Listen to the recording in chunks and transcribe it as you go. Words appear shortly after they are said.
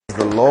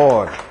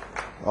Lord.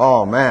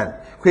 Oh, man.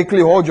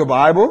 Quickly hold your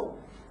Bible.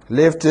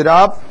 Lift it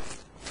up.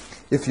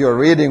 If you're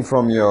reading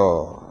from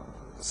your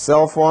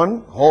cell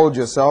phone, hold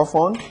your cell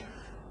phone.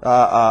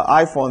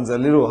 iPhone's a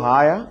little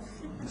higher.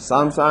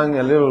 Samsung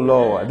a little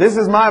lower. This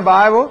is my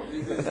Bible.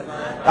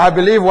 I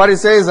believe what it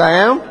says I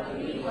am.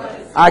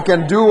 I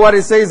can do what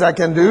it says I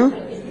can do.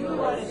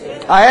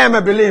 I am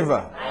a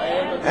believer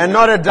and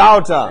not a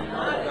doubter.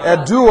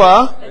 A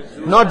doer,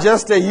 not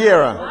just a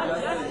hearer.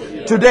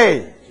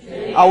 Today,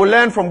 I will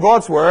learn from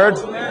God's word,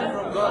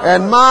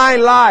 and my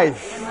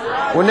life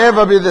will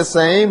never be the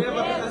same,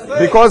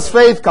 because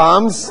faith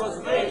comes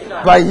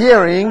by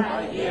hearing,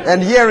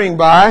 and hearing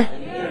by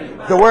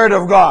the word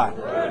of God.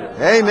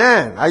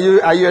 Amen. Are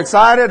you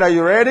excited? Are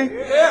you ready?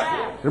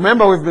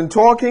 Remember, we've been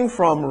talking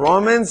from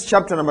Romans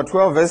chapter number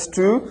 12, verse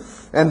 2.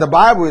 And the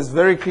Bible is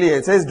very clear.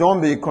 It says,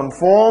 don't be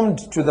conformed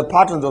to the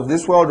patterns of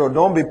this world, or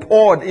don't be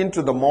poured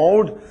into the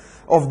mold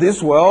of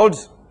this world.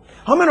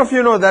 How many of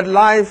you know that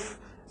life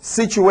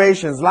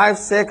situations, life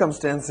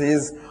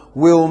circumstances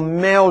will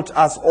melt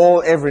us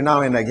all every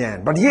now and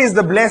again? But here's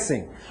the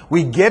blessing.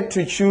 We get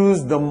to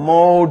choose the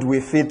mold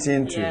we fit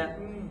into. Yeah.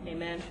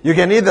 Amen. You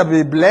can either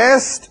be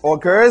blessed or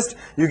cursed.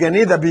 You can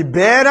either be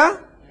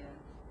better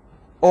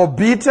or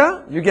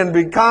bitter. You can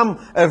become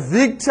a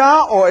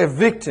victor or a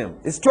victim.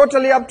 It's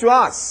totally up to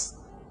us.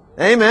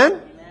 Amen?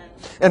 Amen.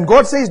 And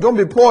God says, don't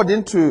be poured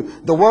into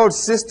the world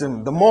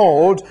system, the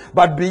mold,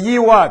 but be ye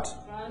what?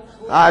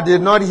 I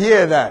did not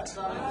hear that.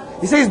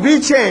 He says, be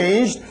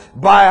changed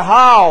by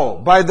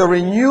how? By the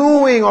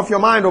renewing of your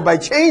mind, or by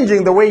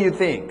changing the way you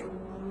think.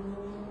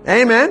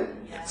 Amen?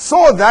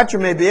 So that you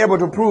may be able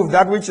to prove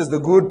that which is the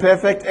good,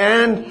 perfect,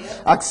 and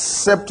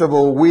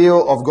acceptable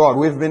will of God.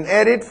 We've been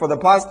at it for the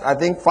past, I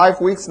think,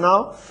 5 weeks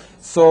now.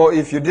 So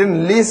if you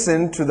didn't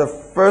listen to the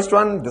first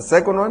one, the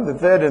second one, the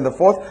third, and the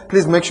fourth,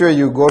 please make sure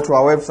you go to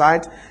our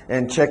website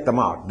and check them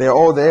out. They're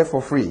all there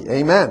for free.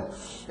 Amen.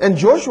 And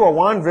Joshua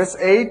 1 verse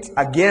 8,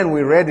 again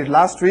we read it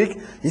last week.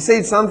 He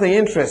said something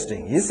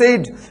interesting. He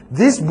said,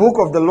 this book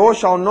of the law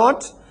shall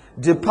not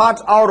depart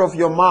out of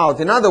your mouth.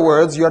 In other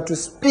words, you are to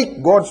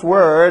speak God's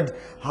word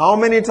how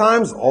many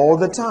times? All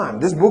the time.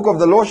 This book of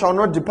the law shall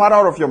not depart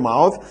out of your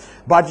mouth,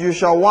 but you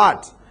shall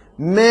what?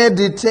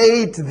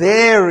 Meditate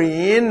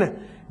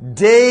therein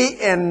day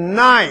and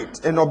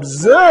night, and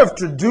observe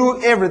to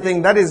do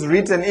everything that is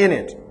written in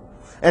it.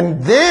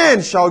 And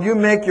then shall you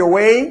make your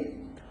way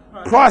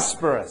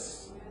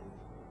prosperous.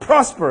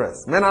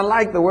 Prosperous. Man, I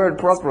like the word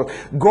prosperous.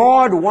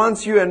 God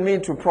wants you and me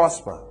to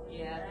prosper.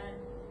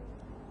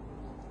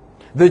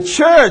 The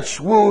church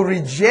will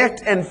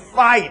reject and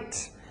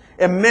fight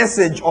a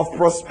message of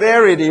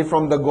prosperity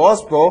from the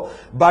gospel,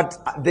 but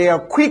they are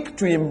quick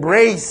to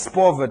embrace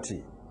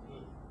poverty.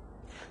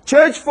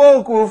 Church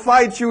folk will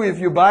fight you if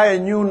you buy a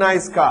new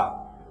nice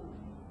car,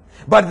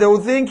 but they will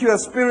think you are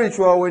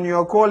spiritual when you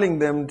are calling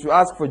them to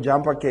ask for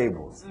jumper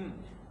cables.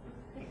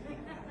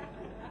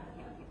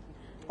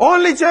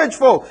 Only church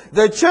folk.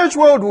 The church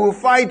world will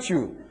fight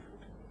you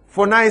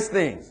for nice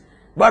things,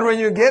 but when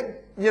you get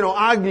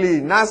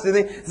ugly, nasty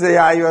thing, say,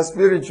 you are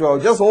spiritual.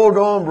 Just hold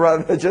on,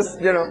 brother. Just,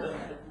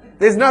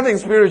 there's nothing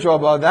spiritual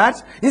about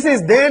that. He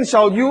says, then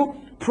shall you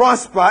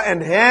prosper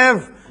and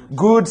have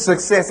good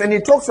success. And he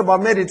talks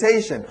about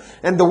meditation.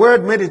 And the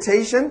word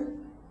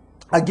meditation,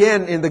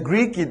 again, in the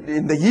Greek,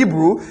 in the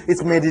Hebrew,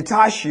 it's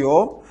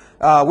meditatio,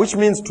 which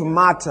means to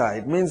matter.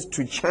 It means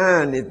to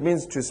churn. It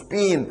means to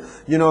spin.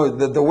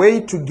 The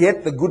way to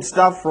get the good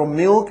stuff from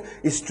milk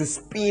is to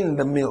spin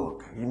the milk.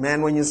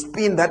 Amen. When you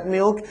spin that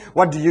milk,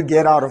 what do you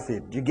get out of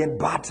it? You get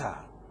butter.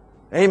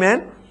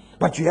 Amen.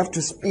 But you have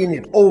to spin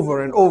it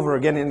over and over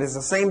again. And it's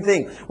the same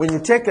thing. When you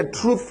take a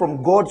truth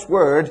from God's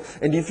word,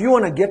 and if you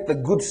want to get the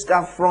good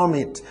stuff from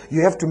it,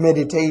 you have to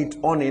meditate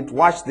on it.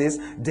 Watch this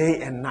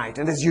day and night.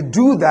 And as you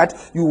do that,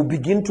 you will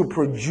begin to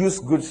produce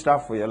good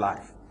stuff for your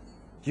life.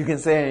 You can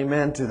say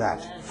amen to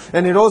that.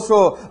 And it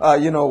also,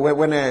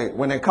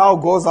 when a cow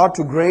goes out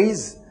to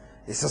graze,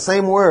 it's the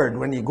same word.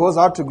 When he goes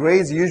out to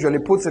graze, he usually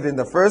puts it in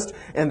the first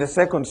and the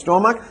second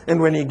stomach. And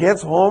when he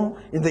gets home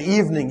in the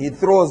evening, he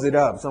throws it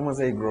up. Someone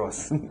say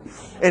gross.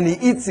 And he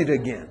eats it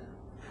again.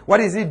 What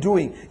is he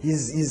doing?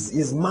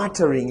 He's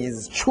muttering,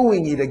 he's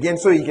chewing it again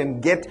so he can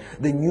get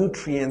the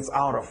nutrients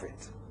out of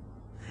it.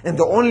 And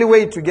the only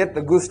way to get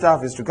the good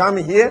stuff is to come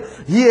here,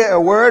 hear a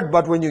word,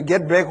 but when you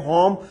get back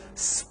home,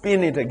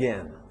 spin it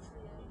again.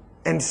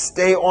 And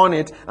stay on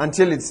it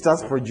until it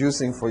starts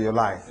producing for your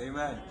life.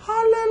 Amen.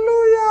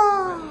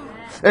 Hallelujah.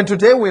 And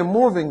today we're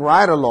moving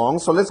right along.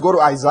 So let's go to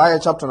Isaiah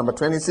chapter number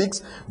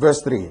 26,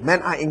 verse 3.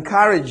 Man, I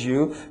encourage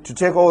you to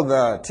take all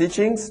the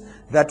teachings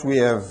that we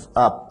have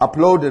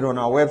uploaded on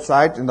our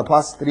website in the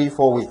past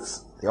 3-4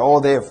 weeks. They're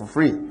all there for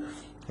free.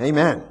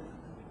 Amen.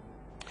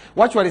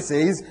 Watch what it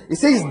says. It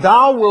says,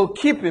 thou wilt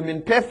keep him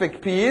in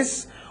perfect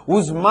peace,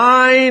 whose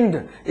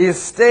mind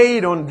is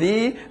stayed on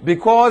thee,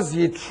 because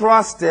he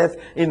trusteth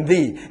in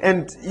thee.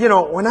 And,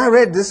 when I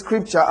read this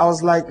scripture, I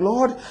was like,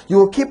 Lord, you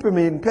will keep him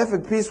in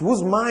perfect peace,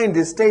 whose mind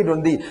is stayed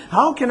on thee.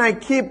 How can I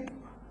keep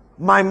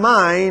my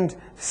mind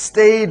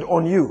stayed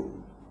on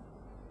you?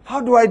 How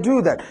do I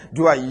do that?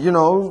 Do I,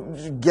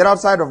 get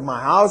outside of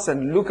my house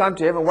and look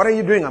unto heaven? What are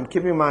you doing? I'm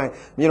keeping my,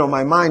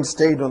 my mind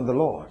stayed on the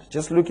Lord.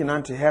 Just looking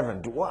unto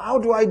heaven. How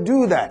do I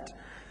do that?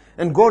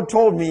 And God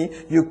told me,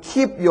 you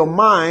keep your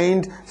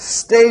mind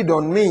stayed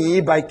on me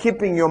by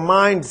keeping your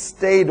mind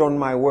stayed on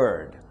my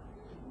word.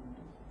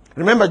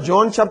 Remember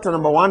John chapter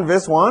number 1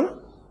 verse 1?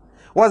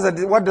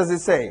 What does it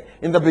say?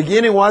 In the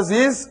beginning was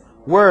his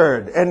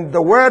word. And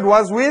the word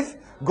was with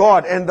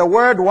God. And the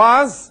word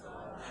was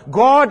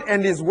God,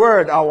 and his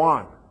word are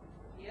one.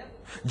 Yep.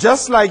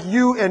 Just like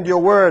you and your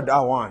word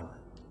are one.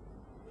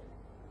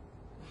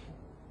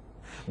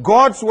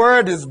 God's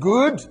word is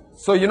good.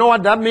 So you know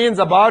what that means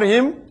about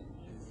him?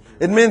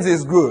 It means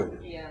he's good.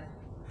 Yeah.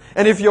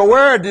 And if your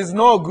word is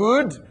no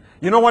good,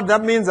 you know what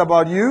that means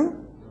about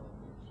you?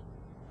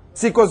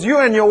 See, because you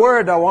and your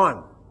word are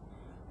one.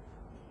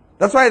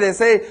 That's why they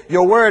say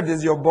your word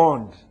is your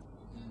bond.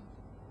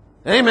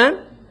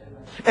 Amen?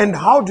 And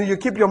how do you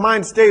keep your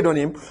mind stayed on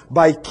him?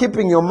 By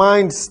keeping your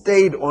mind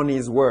stayed on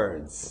his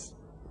words.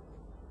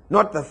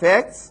 Not the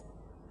facts,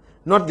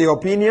 not the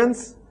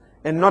opinions,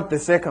 and not the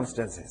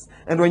circumstances.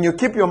 And when you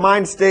keep your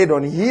mind stayed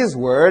on his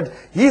word,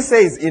 he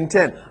says in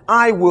 10,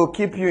 I will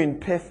keep you in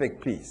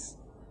perfect peace.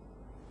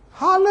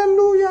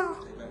 Hallelujah.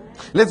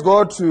 Let's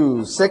go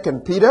to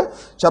 2 Peter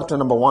chapter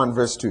number 1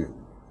 verse 2.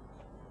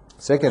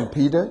 2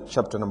 Peter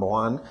chapter number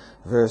 1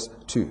 verse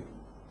 2.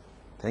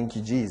 Thank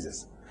you,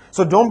 Jesus.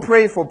 So don't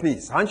pray for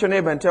peace. Hunt your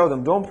neighbor and tell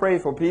them, don't pray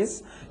for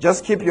peace.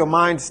 Just keep your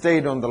mind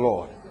stayed on the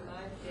Lord.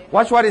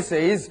 Watch what it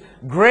says.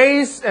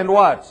 Grace and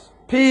what?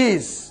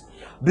 Peace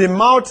be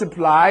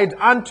multiplied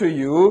unto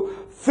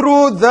you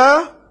through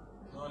the...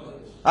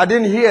 I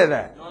didn't hear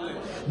that.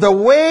 The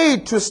way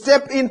to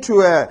step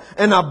into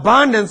an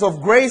abundance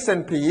of grace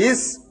and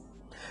peace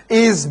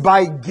is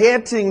by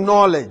getting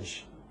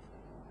knowledge.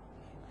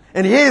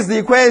 And here's the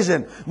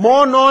equation.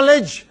 More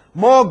knowledge,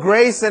 more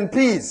grace and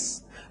peace.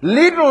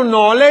 Little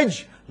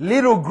knowledge,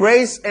 little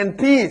grace and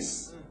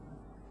peace.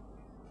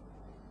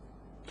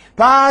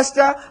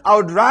 Pastor, I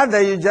would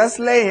rather you just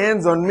lay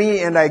hands on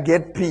me and I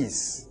get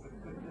peace.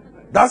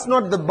 That's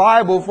not the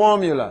Bible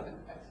formula.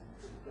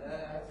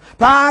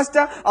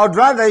 Pastor, I would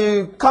rather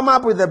you come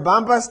up with a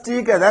bumper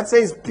sticker that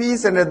says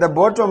peace, and at the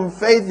bottom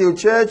Faith You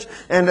Church,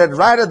 and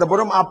right at the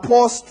bottom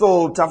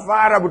Apostle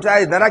Tafara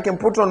Butai, that I can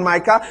put on my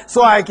car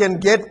so I can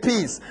get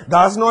peace.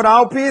 That's not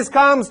how peace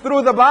comes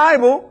through the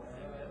Bible.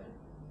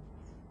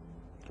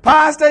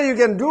 Pastor, you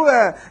can do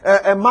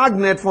a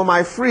magnet for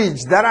my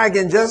fridge that I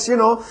can just,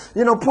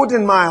 put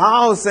in my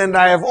house, and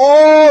I have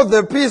all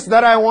the peace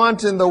that I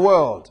want in the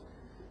world.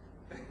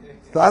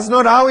 That's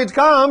not how it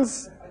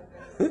comes.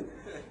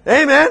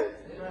 Amen.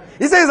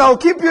 He says, I'll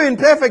keep you in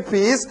perfect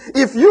peace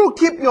if you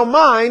keep your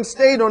mind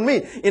stayed on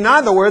me. In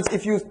other words,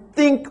 if you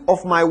think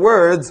of my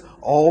words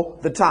all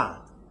the time.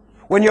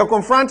 When you're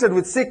confronted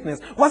with sickness,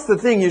 what's the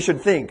thing you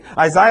should think?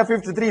 Isaiah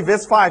 53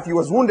 verse 5, he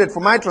was wounded for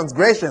my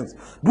transgressions,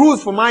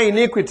 bruised for my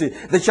iniquity.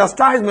 The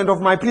chastisement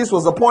of my peace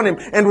was upon him,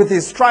 and with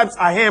his stripes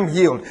I am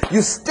healed.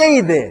 You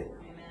stay there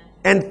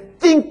and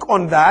think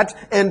on that,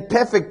 and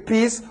perfect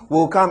peace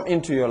will come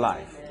into your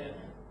life.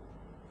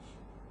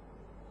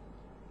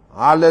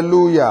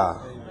 Hallelujah.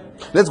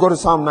 Let's go to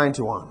Psalm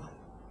 91.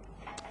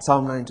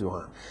 Psalm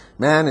 91.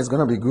 Man, it's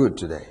going to be good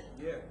today.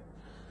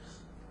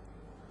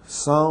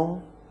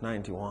 Psalm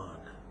 91.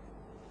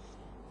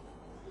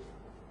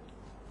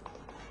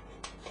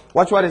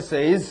 Watch what it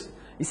says.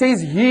 It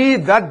says, he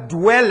that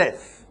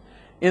dwelleth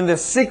in the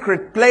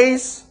secret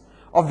place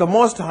of the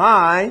Most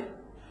High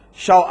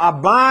shall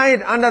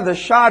abide under the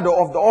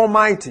shadow of the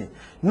Almighty.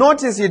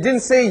 Notice he didn't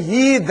say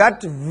he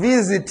that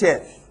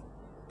visiteth.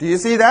 Do you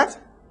see that?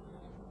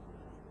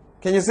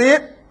 Can you see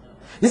it?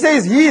 He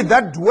says he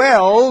that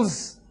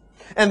dwells,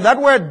 and that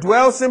word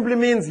dwell simply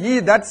means he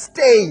that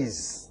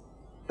stays.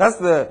 That's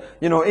the,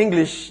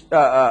 English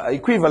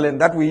equivalent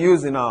that we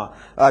use in our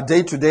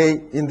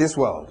day-to-day in this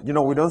world.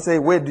 We don't say,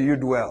 where do you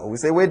dwell? We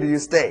say, where do you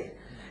stay?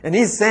 And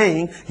he's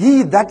saying,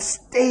 he that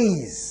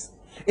stays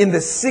in the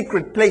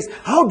secret place.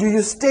 How do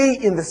you stay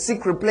in the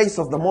secret place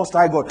of the Most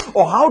High God?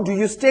 Or how do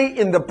you stay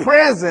in the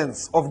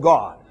presence of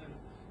God?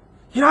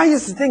 I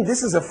used to think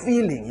this is a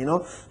feeling,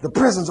 the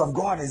presence of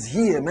God is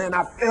here, man.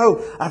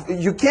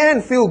 You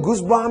can feel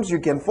goosebumps, you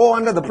can fall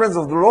under the presence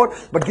of the Lord,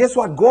 but guess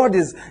what? God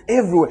is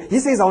everywhere. He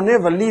says, I'll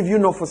never leave you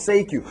nor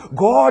forsake you.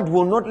 God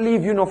will not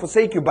leave you nor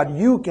forsake you, but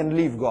you can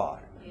leave God.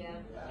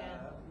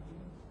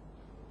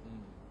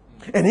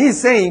 And he's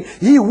saying,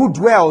 he who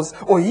dwells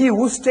or he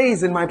who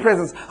stays in my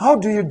presence. How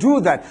do you do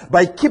that?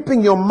 By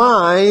keeping your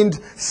mind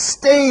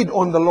stayed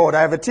on the Lord.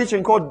 I have a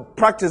teaching called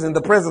Practice in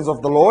the Presence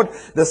of the Lord.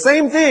 The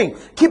same thing.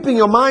 Keeping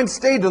your mind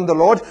stayed on the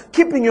Lord.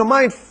 Keeping your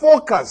mind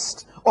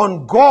focused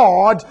on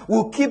God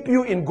will keep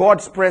you in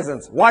God's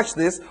presence. Watch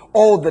this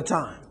all the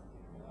time.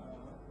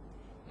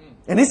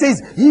 And he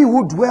says, he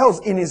who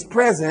dwells in his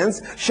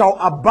presence shall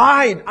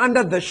abide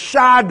under the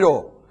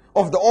shadow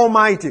of the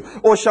Almighty,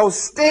 or shall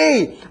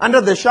stay under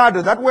the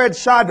shadow. That word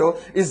shadow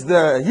is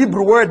the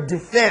Hebrew word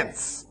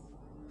defense.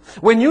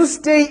 When you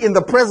stay in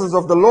the presence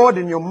of the Lord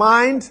in your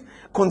mind,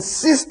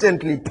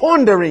 consistently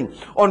pondering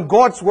on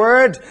God's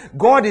word,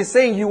 God is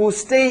saying He will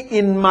stay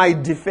in my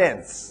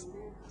defense.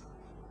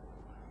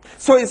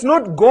 So it's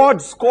not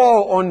God's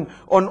call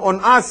on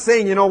us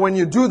saying, you know, when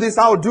you do this,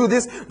 I'll do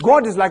this.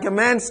 God is like a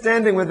man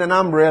standing with an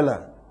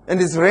umbrella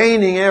and it's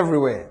raining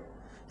everywhere.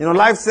 You know,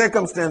 life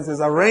circumstances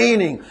are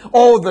raining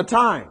all the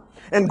time.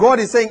 And God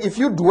is saying, if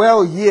you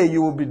dwell here,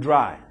 you will be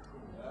dry.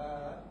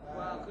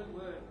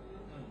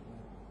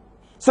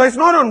 So it's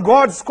not on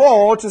God's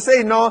call to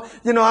say, no,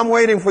 you know, I'm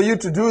waiting for you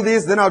to do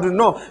this, then I'll do.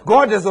 No,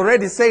 God has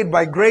already said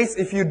by grace,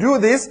 if you do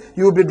this,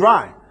 you will be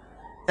dry.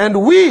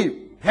 And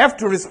we have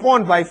to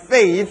respond by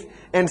faith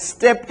and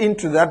step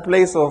into that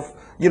place of,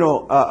 you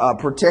know,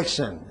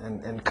 protection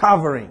and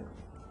covering.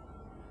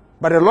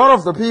 But a lot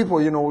of the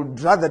people, you know, would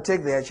rather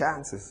take their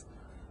chances.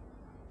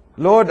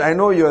 Lord, I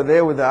know you're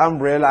there with the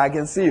umbrella. I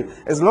can see you.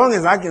 As long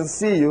as I can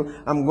see you,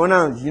 I'm going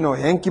to, you know,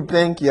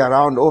 hanky-panky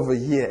around over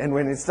here. And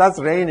when it starts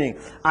raining,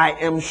 I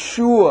am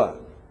sure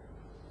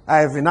I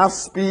have enough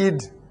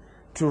speed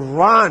to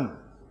run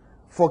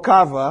for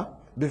cover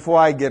before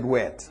I get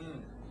wet.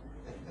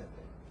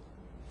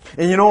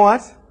 And you know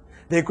what?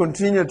 They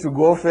continue to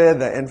go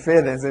further and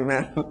further and say,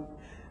 man,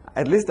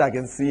 at least I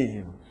can see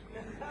him.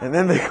 And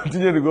then they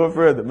continue to go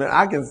further. Man,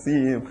 I can see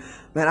him.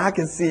 Man, I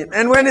can see him.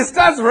 And when it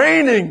starts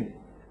raining,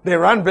 they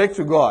run back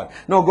to God.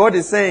 No, God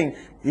is saying,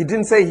 He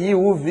didn't say he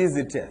who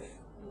visiteth.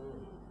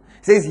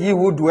 He says he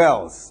who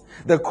dwells.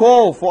 The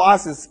call for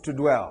us is to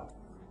dwell.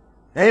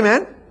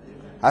 Amen?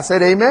 I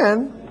said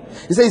amen.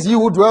 He says, he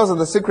who dwells in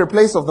the secret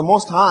place of the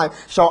Most High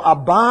shall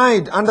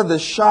abide under the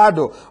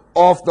shadow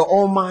of the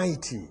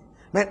Almighty.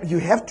 Man, you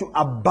have to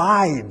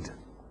abide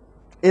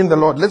in the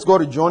Lord. Let's go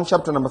to John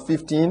chapter number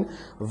 15,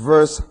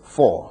 verse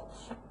 4.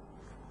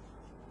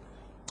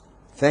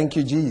 Thank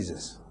you,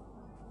 Jesus.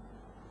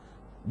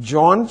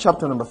 John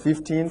chapter number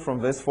 15 from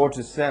verse 4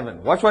 to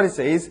 7. Watch what it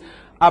says.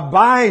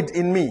 Abide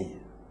in me.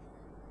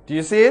 Do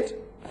you see it?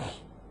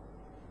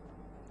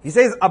 He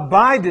says,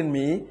 abide in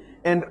me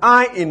and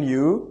I in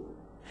you,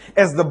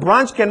 as the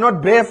branch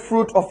cannot bear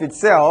fruit of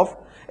itself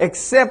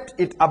except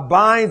it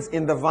abides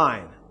in the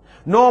vine.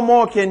 No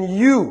more can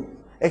you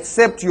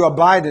except you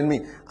abide in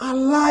me. I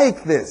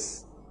like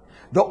this.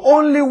 The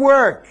only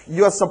work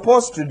you are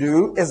supposed to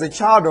do as a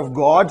child of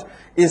God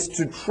is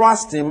to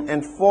trust Him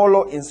and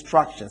follow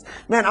instructions.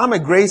 Man, I'm a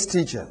grace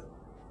teacher.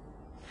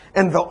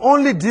 And the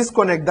only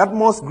disconnect that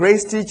most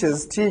grace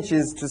teachers teach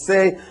is to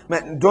say,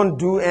 man, don't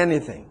do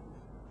anything.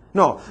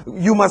 No,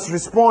 you must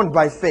respond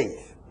by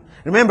faith.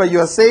 Remember, you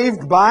are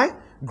saved by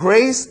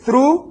grace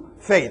through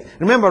faith.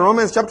 Remember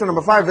Romans chapter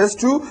number 5 verse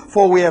 2,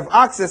 for we have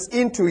access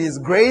into His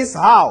grace.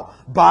 How?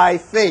 By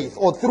faith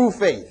or through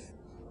faith.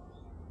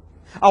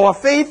 Our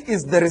faith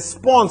is the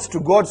response to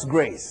God's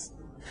grace.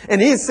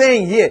 And He is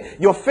saying here,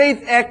 your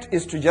faith act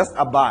is to just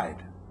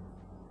abide.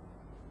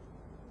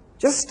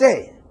 Just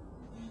stay.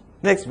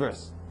 Next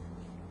verse.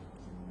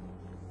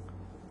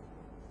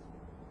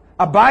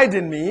 Abide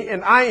in me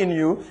and I in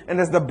you, and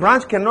as the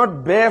branch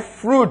cannot bear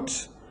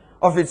fruit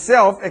of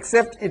itself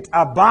except it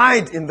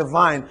abide in the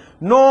vine,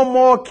 no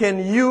more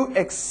can you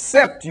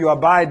except you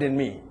abide in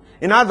me.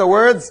 In other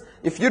words,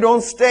 if you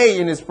don't stay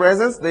in His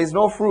presence, there is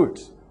no fruit.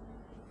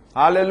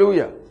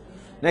 Hallelujah.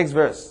 Next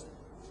verse.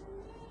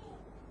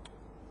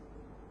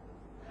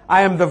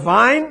 I am the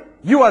vine,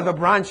 you are the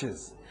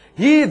branches.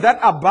 He that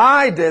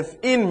abideth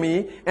in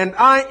me, and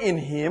I in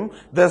him,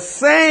 the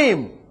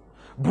same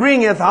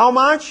bringeth how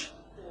much?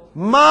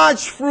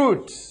 Much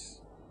fruit.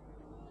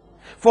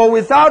 For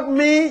without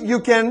me, you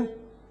can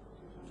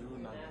do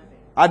nothing.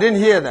 I didn't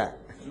hear that.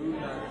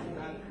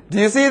 Do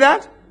you see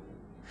that?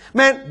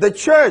 Man, the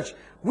church,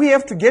 we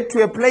have to get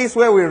to a place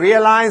where we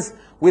realize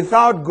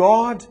without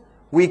God,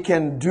 we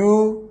can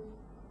do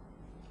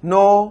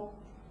no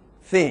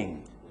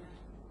thing.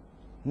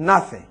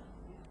 Nothing.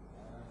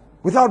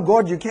 Without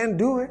God, you can't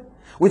do it.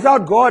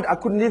 Without God, I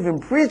couldn't even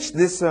preach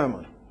this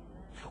sermon.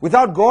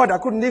 Without God, I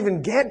couldn't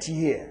even get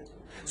here.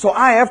 So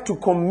I have to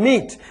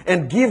commit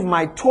and give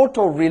my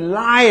total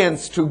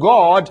reliance to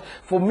God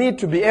for me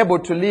to be able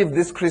to live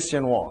this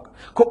Christian walk.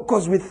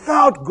 Because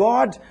without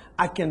God,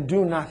 I can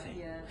do nothing.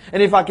 Yeah.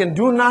 And if I can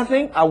do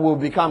nothing, I will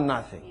become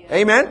nothing. Yeah.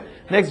 Amen?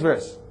 Next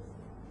verse.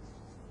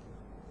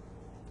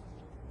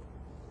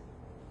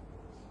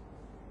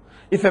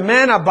 If a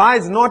man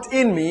abides not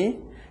in me,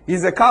 he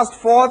is cast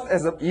forth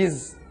as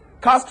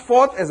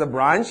a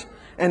branch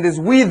and is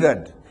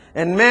withered.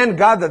 And men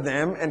gather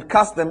them and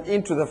cast them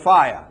into the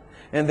fire,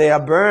 and they are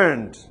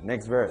burned.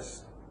 Next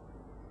verse.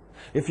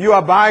 If you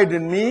abide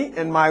in me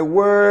and my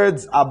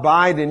words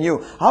abide in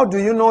you. How do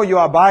you know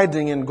you're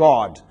abiding in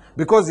God?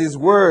 Because His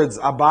words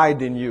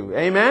abide in you.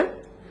 Amen?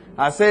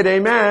 I said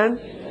amen.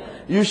 Amen.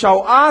 You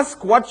shall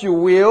ask what you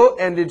will,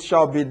 and it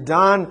shall be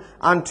done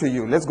unto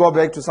you. Let's go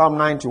back to Psalm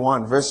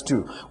 91, verse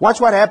 2.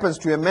 Watch what happens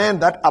to a man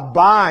that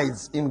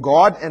abides in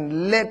God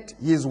and let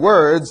His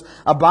words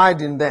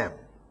abide in them.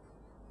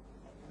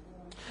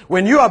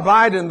 When you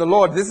abide in the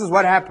Lord, this is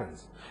what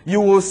happens.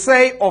 You will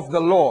say of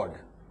the Lord,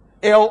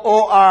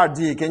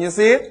 L-O-R-D. Can you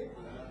see it?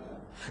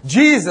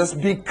 Jesus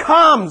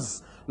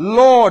becomes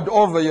Lord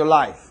over your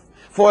life.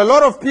 For a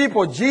lot of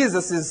people,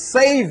 Jesus is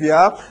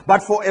Savior,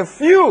 but for a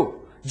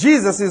few,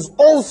 Jesus is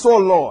also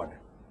Lord.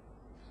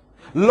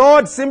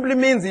 Lord simply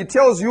means He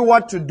tells you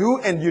what to do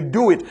and you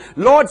do it.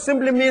 Lord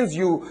simply means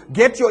you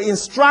get your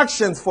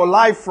instructions for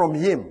life from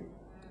Him.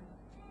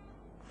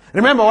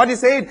 Remember what He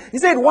said? He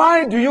said,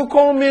 why do you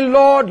call me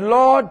Lord,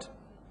 Lord,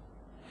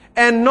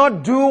 and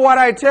not do what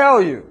I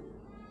tell you?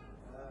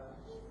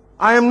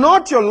 I am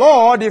not your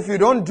Lord if you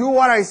don't do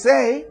what I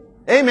say.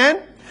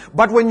 Amen.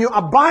 But when you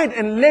abide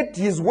and let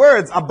His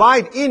words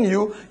abide in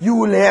you, you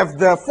will have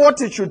the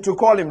fortitude to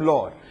call Him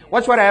Lord.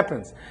 Watch what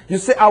happens. You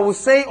say, I will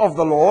say of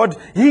the Lord,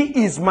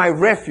 He is my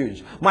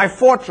refuge, my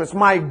fortress,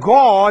 my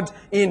God,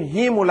 in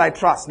Him will I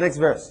trust. Next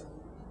verse.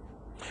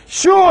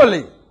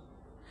 Surely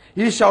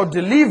He shall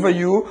deliver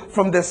you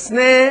from the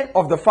snare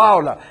of the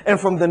fowler and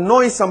from the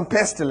noisome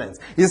pestilence.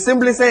 He's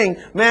simply saying,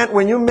 man,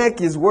 when you make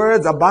His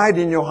words abide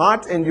in your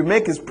heart and you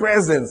make His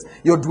presence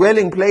your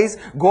dwelling place,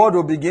 God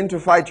will begin to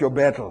fight your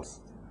battles.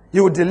 He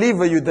will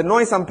deliver you. The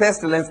noisome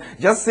pestilence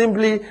just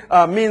simply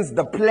means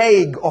the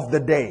plague of the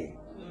day.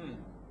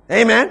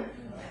 Amen.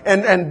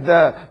 And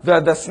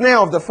the snare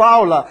of the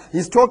fowler,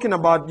 he's talking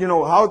about, you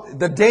know, how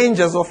the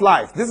dangers of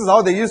life. This is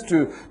how they used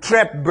to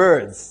trap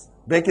birds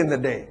back in the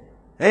day.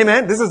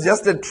 Amen. This is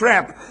just a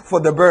trap for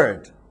the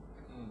bird.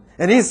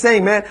 And he's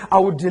saying, man, I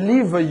will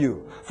deliver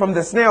you from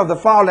the snare of the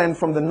fowler and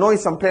from the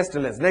noisome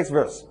pestilence. Next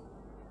verse.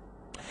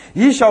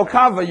 He shall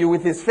cover you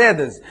with His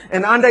feathers,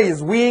 and under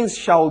His wings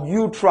shall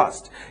you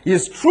trust.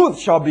 His truth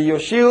shall be your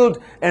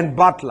shield and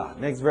buckler.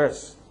 Next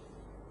verse.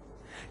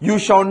 You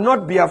shall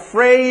not be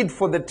afraid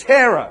for the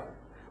terror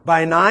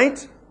by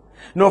night,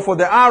 nor for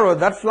the arrow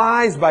that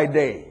flies by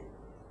day,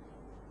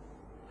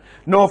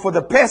 nor for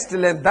the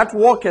pestilence that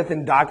walketh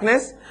in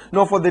darkness,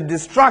 nor for the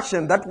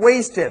destruction that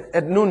wasteth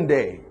at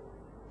noonday.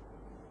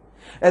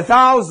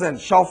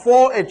 1,000 shall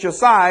fall at your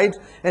side,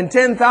 and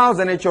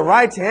 10,000 at your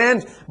right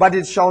hand, but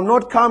it shall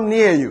not come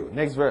near you.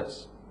 Next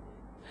verse.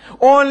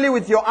 Only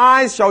with your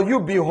eyes shall you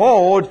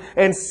behold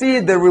and see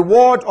the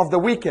reward of the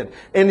wicked.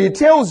 And He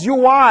tells you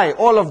why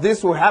all of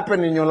this will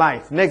happen in your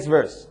life. Next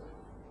verse.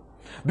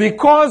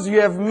 Because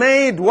you have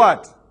made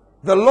what?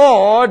 The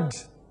Lord,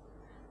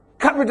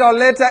 capital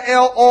letter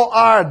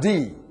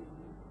L-O-R-D,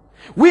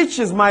 which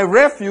is my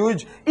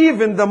refuge,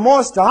 even the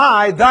Most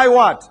High, thy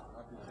what?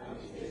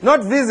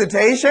 Not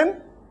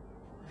visitation.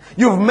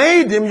 You've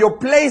made Him your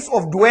place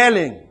of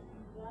dwelling.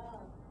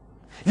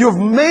 You've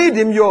made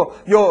Him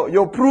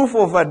your proof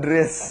of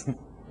address.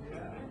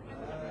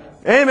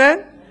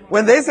 Amen.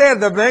 When they say at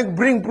the bank,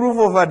 bring proof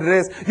of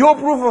address, your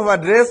proof of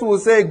address will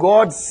say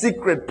God's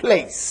secret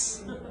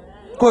place.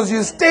 Because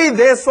you stay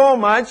there so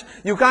much,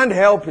 you can't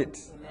help it.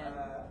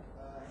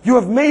 You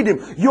have made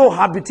Him your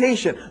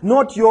habitation,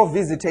 not your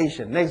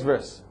visitation. Next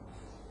verse.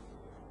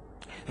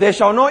 There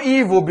shall no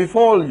evil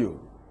befall you,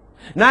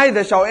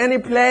 neither shall any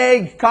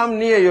plague come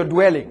near your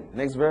dwelling.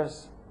 Next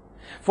verse.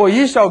 For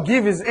He shall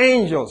give His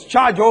angels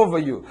charge over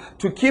you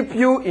to keep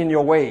you in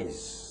your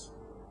ways.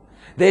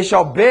 They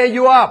shall bear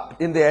you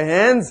up in their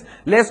hands,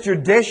 lest you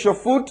dash your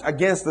foot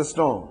against the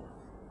stone.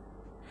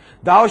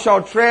 Thou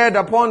shalt tread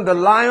upon the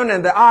lion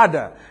and the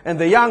adder, and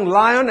the young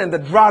lion and the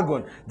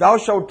dragon. Thou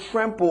shalt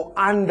trample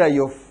under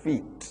your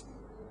feet.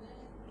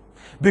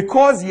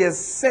 Because He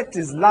has set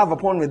His love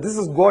upon me. This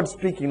is God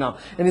speaking now.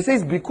 And He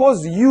says,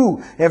 because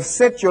you have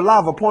set your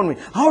love upon me.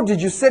 How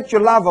did you set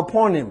your love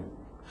upon Him?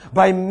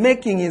 By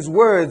making His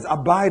words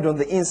abide on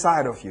the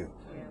inside of you.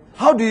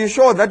 How do you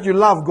show that you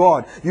love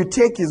God? You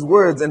take His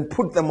words and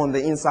put them on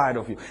the inside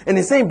of you. And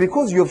He's saying,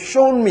 because you have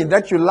shown me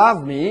that you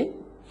love me,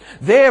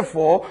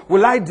 therefore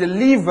will I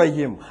deliver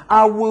him.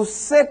 I will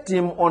set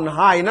him on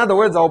high. In other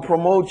words, I'll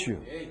promote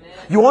you.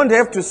 You won't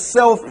have to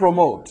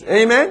self-promote.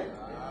 Amen?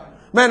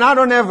 Man, I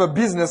don't have a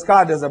business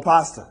card as a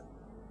pastor.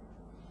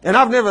 And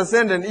I've never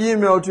sent an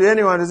email to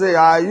anyone to say,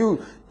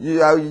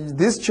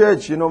 this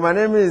church, you know, my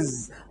name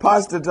is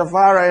Pastor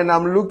Tafara and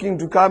I'm looking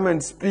to come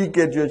and speak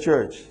at your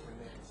church.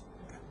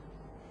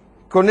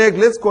 Connect,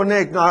 let's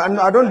connect. No,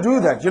 I don't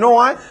do that. You know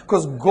why?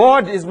 Because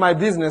God is my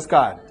business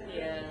card.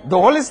 The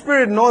Holy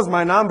Spirit knows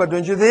my number,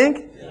 don't you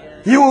think?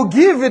 He will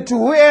give it to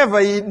whoever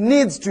He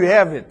needs to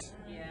have it.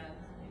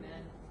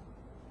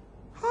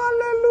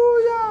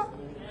 Hallelujah.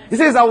 He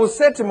says, I will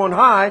set him on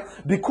high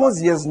because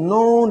he has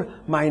known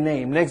my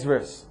name. Next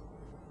verse.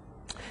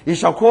 He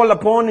shall call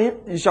upon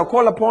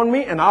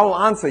me and I will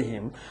answer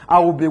him. I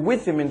will be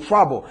with him in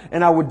trouble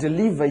and I will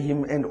deliver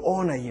him and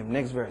honor him.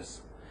 Next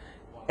verse.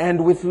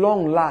 And with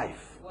long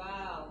life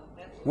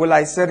will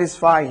I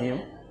satisfy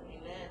him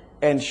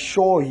and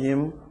show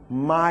him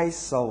my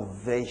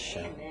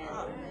salvation.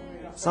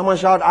 Someone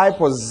shout, I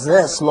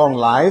possess long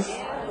life.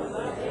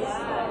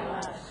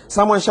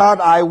 Someone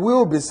shout, I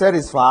will be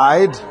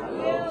satisfied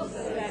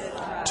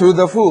to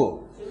the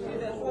full.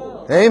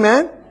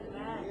 Amen.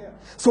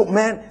 So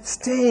man,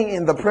 staying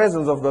in the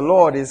presence of the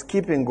Lord is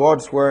keeping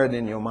God's word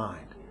in your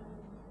mind.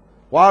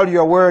 While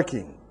you're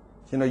working,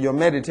 you know, you're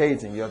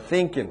meditating, you're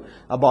thinking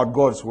about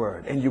God's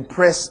word, and you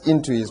press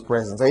into His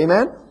presence.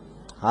 Amen.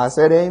 I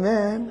said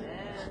amen.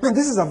 Man,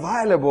 this is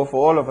available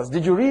for all of us.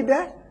 Did you read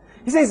that?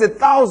 He says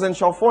 1,000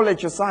 shall fall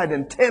at your side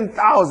and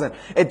 10,000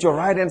 at your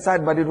right hand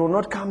side, but it will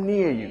not come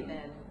near you.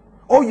 Amen.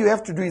 All you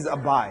have to do is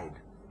abide.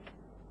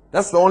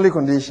 That's the only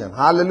condition.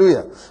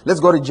 Hallelujah. Let's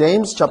go to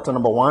James chapter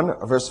number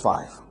 1, verse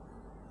 5.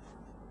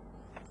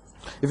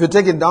 If you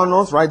take it down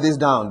notes, write this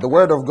down. The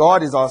word of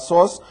God is our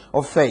source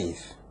of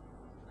faith.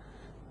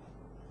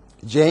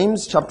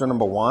 James chapter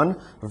number 1,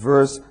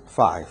 verse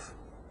 5.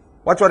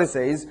 Watch what it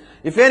says.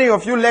 If any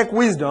of you lack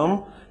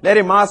wisdom, let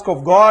him ask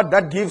of God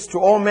that gives to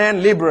all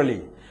men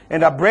liberally,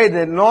 and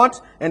upbraideth not,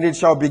 and it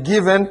shall be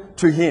given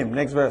to him.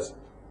 Next verse.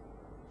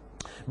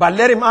 But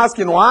let him ask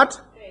in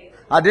what? Faith.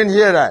 I didn't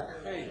hear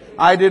that. Faith.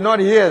 I did not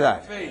hear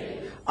that.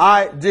 Faith.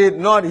 I did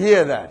not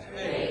hear that.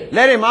 Faith.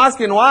 Let him ask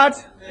in what?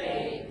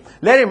 Faith.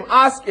 Let him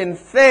ask in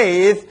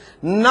faith,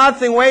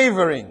 nothing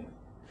wavering.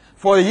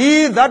 For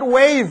he that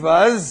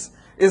wavers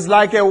is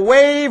like a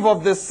wave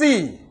of the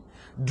sea,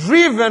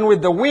 driven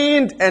with the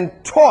wind and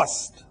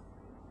tossed.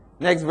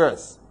 Next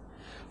verse.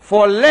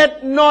 For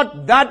let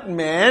not that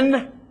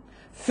man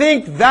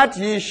think that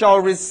he shall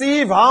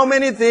receive how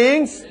many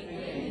things?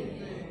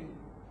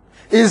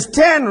 Is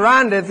 10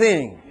 rand a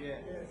thing?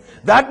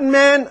 That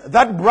man,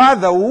 that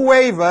brother who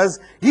wavers,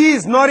 he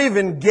is not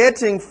even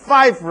getting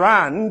 5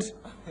 rand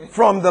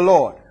from the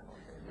Lord.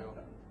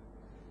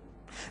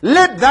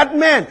 Let that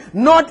man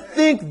not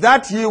think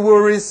that he will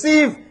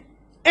receive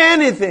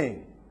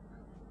anything,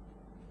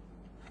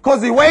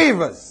 because he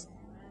wavers.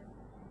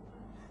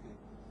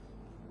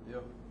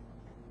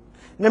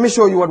 Let me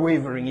show you what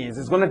wavering is.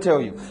 It's going to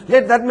tell you.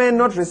 Let that man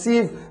not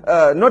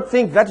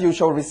think that you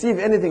shall receive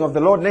anything of the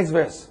Lord. Next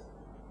verse.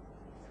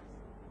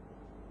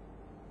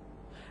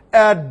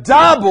 A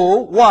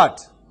double what?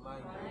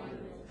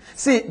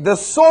 See, the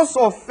source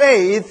of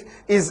faith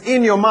is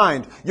in your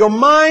mind. Your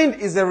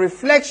mind is a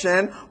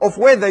reflection of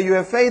whether you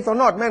have faith or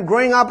not. Man,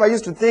 growing up, I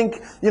used to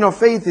think,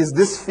 faith is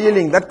this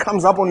feeling that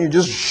comes up on you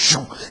just,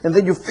 and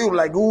then you feel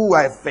like, ooh,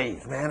 I have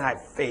faith. Man, I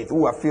have faith.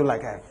 Ooh, I feel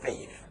like I have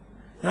faith.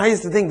 And I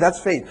used to think that's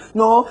faith.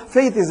 No,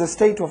 faith is a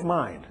state of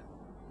mind.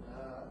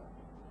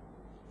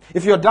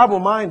 If you're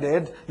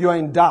double-minded, you are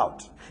in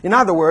doubt. In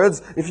other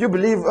words, if you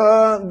believe,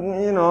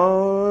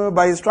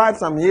 by his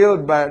stripes I'm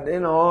healed, but,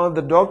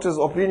 the doctor's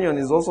opinion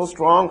is also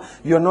strong,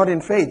 you're not in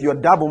faith. You're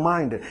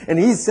double-minded. And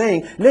he's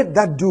saying, let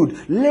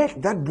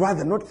that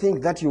brother not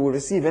think that he will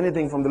receive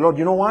anything from the Lord.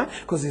 You know why?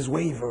 Because he's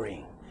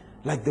wavering,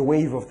 like the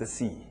wave of the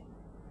sea.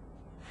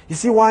 You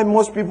see why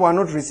most people are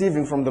not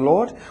receiving from the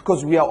Lord?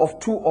 Because we are of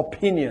two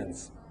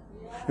opinions.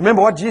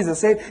 Remember what Jesus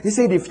said? He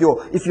said, if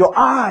your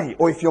eye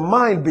or if your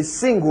mind be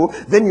single,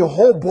 then your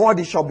whole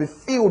body shall be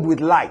filled with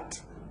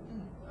light.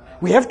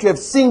 We have to have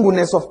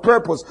singleness of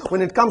purpose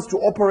when it comes to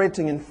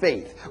operating in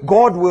faith.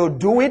 God will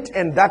do it,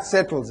 and that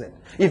settles it.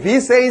 If he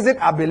says it,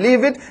 I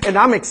believe it, and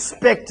I'm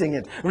expecting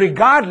it.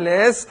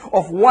 Regardless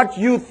of what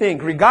you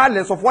think,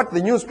 regardless of what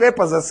the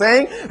newspapers are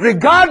saying,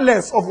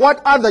 regardless of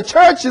what other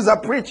churches are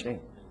preaching.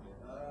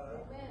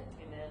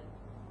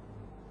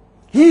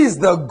 He is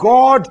the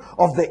God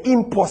of the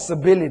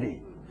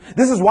impossibility.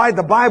 This is why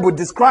the Bible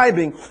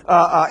describing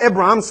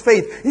Abraham's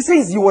faith, he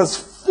says he was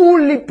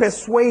fully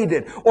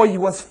persuaded, or he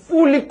was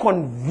fully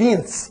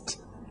convinced.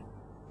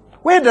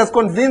 Where does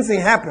convincing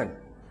happen?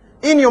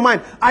 In your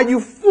mind. Are you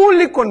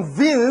fully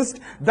convinced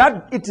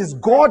that it is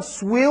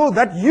God's will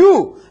that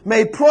you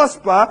may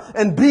prosper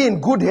and be in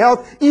good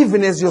health,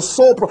 even as your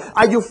soul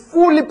Are you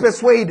fully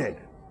persuaded?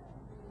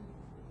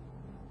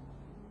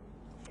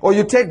 Or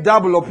you take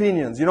double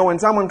opinions. When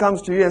someone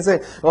comes to you and say,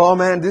 oh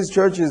man, these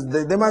churches,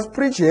 they must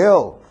preach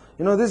hell.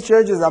 These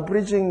churches are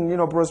preaching,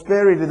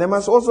 prosperity. They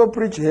must also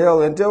preach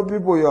hell and tell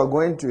people you are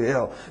going to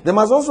hell. They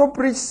must also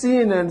preach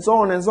sin and so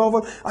on and so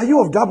forth. Are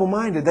you of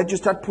double-minded that you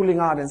start pulling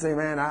out and say,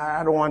 man,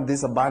 I don't want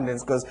this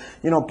abundance because,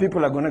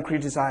 people are going to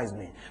criticize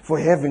me for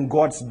having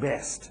God's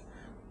best.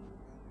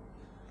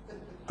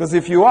 Because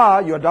if you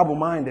are, you're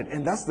double-minded.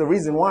 And that's the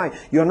reason why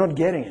you're not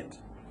getting it.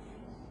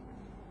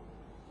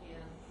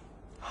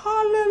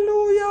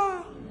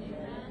 Hallelujah.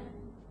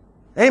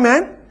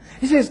 Amen.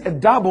 He says a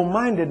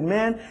double-minded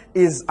man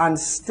is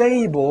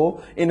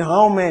unstable in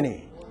how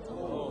many?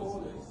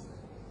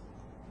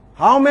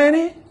 How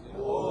many?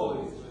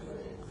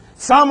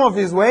 Some of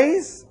his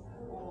ways?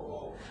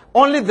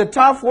 Only the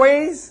tough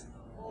ways?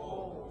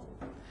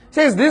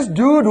 Says this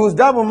dude who's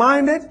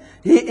double-minded,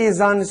 he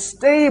is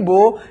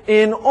unstable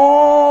in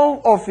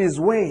all of his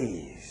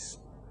ways.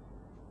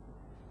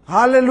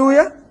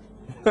 Hallelujah.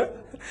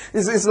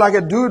 It's like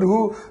a dude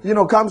who,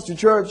 comes to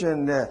church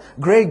and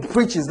Greg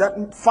preaches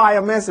that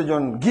fire message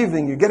on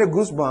giving. You get a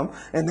goosebump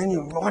and then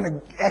you want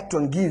to act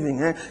on giving.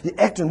 You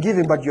act on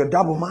giving, but you're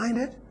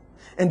double-minded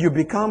and you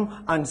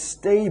become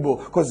unstable.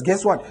 Because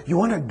guess what? You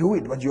want to do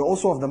it, but you're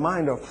also of the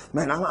mind of,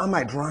 man, I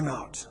might run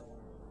out.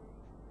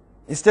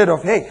 Instead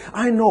of, hey,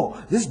 I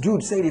know this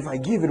dude said if I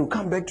give, it will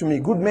come back to me.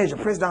 Good measure,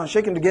 pressed down,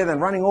 shaken together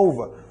and running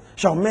over.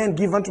 Shall man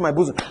give unto my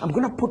bosom? I'm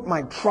going to put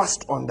my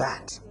trust on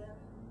that.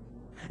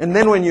 And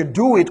then when you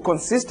do it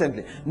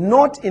consistently,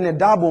 not in a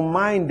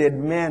double-minded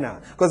manner.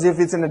 Because if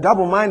it's in a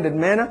double-minded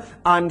manner,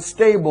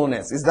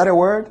 unstableness, is that a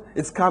word?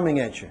 It's coming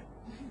at you.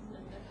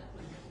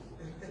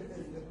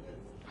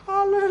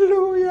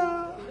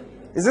 Hallelujah.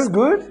 Is this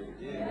good?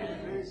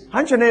 Yes.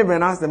 Hunt your neighbor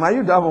and ask them, are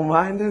you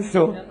double-minded?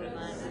 So,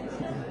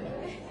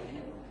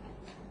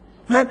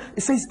 man,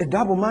 it says a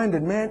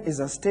double-minded man is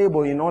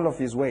unstable in all of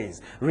his ways,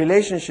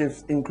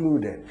 relationships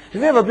included.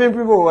 Have you ever been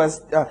people who are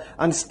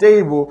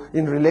unstable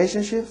in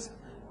relationships?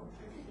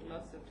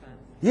 Lots of times.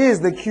 Here's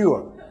the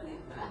cure.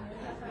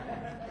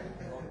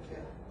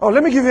 Oh,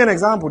 let me give you an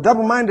example.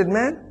 Double-minded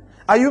man.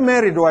 Are you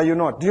married or are you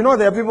not? Do you know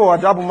there are people who are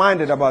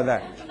double-minded about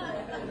that?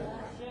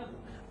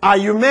 Are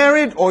you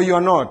married or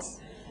you're not?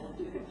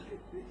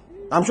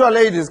 I'm sure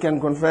ladies can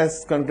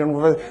confess.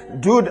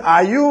 Dude,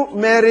 are you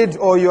married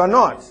or you're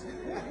not?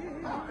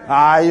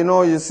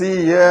 You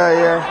see,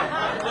 yeah.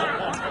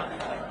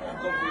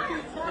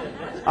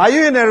 Are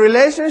you in a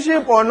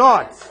relationship or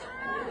not?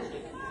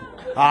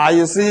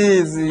 You see,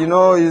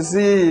 you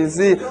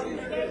see.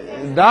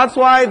 That's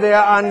why they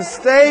are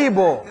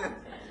unstable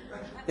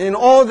in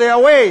all their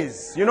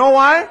ways. You know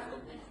why?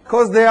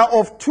 Because they are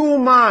of two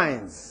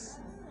minds.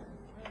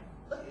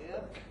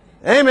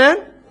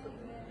 Amen?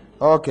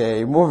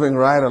 Okay, moving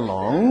right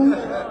along.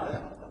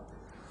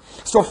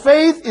 So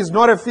faith is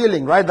not a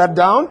feeling. Write that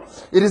down.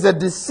 It is a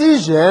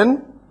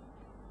decision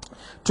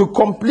to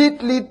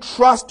completely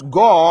trust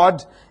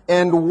God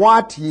and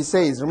what He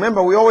says.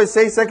 Remember, we always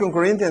say 2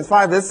 Corinthians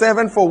 5 verse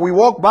 7, for we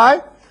walk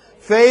by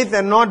faith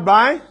and not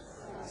by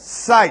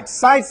sight.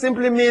 Sight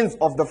simply means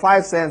of the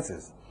five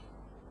senses.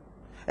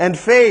 And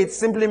faith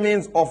simply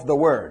means of the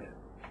Word.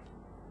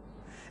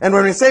 And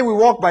when we say we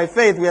walk by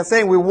faith, we are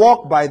saying we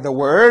walk by the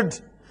Word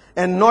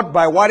and not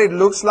by what it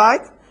looks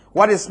like,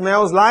 what it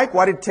smells like,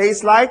 what it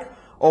tastes like,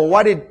 or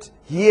what it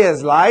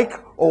hears like,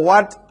 or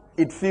what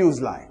it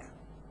feels like.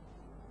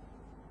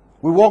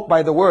 We walk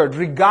by the Word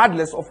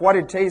regardless of what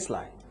it tastes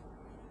like.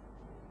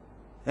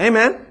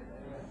 Amen?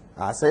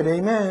 I said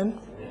amen.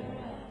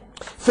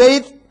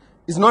 Faith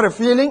is not a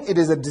feeling, it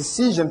is a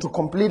decision to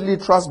completely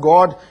trust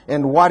God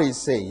and what He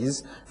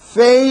says.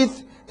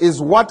 Faith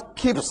is what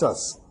keeps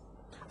us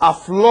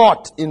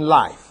afloat in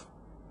life.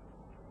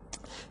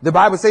 The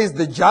Bible says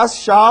the just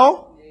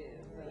shall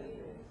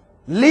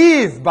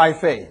live by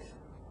faith.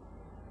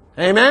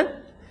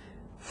 Amen?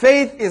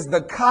 Faith is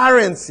the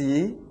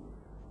currency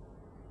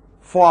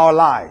for our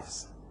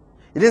lives.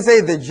 It didn't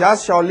say the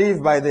just shall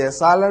live by their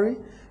salary.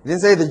 It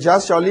didn't say the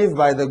just shall live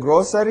by the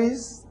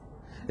groceries.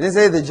 It didn't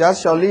say the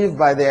just shall live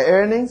by their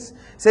earnings.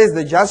 It says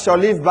the just shall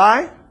live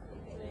by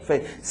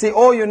faith. See,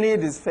 all you need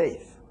is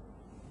faith.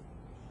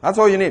 That's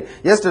all you need.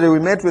 Yesterday we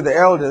met with the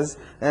elders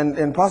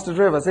and Pastor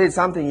Trevor said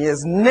something he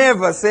has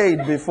never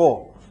said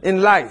before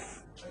in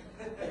life.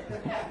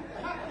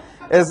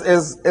 As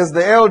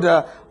the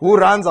elder who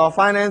runs our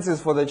finances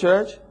for the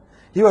church,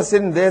 he was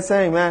sitting there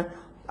saying, man,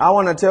 I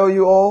want to tell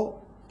you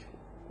all,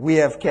 we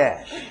have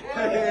cash.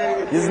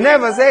 He's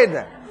never said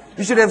that.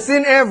 You should have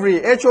seen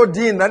every HOD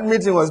in that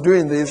meeting was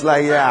doing this,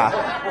 like,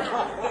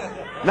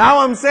 yeah. Now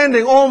I'm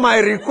sending all my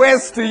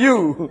requests to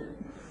you.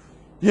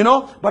 You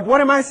know, but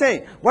what am I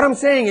saying? What I'm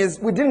saying is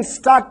we didn't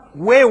start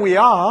where we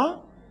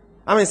are.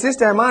 I mean,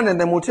 Sister Amanda and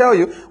them will tell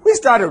you, we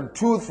started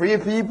 2, 3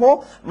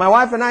 people. My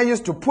wife and I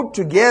used to put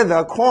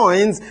together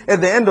coins at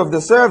the end of the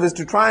service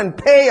to try and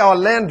pay our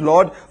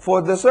landlord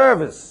for the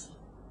service.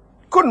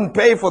 Couldn't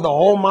pay for the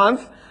whole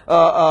month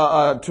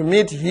to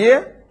meet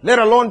here, let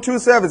alone 2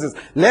 services,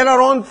 let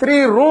alone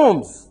 3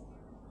 rooms.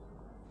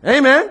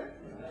 Amen?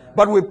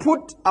 But we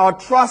put our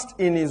trust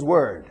in His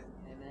Word.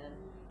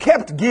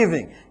 Kept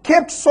giving,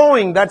 kept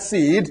sowing that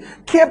seed,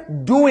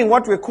 kept doing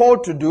what we're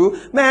called to do.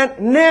 Man,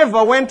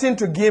 never went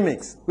into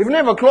gimmicks. We've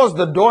never closed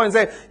the door and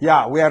said,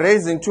 yeah, we are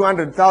raising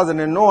 200,000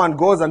 and no one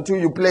goes until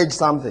you pledge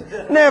something.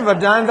 Never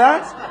done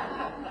that.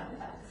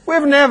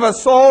 We've never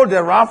sold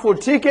a raffle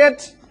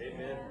ticket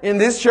in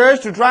this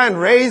church to try and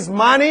raise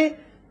money.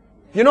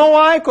 You know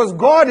why? Because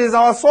God is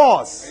our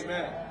source.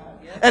 Amen.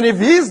 And if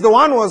He's the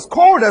one who has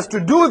called us to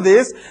do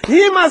this,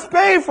 He must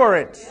pay for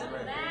it.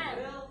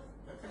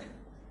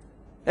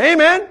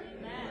 Amen? Amen.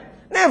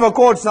 Never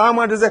called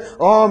someone to say,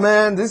 oh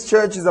man, this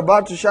church is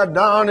about to shut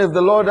down if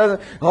the Lord doesn't.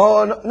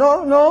 Oh,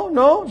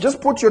 no.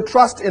 Just put your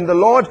trust in the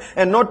Lord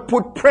and not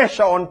put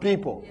pressure on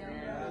people. Yeah.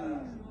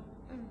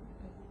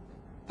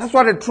 That's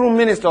what a true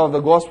minister of the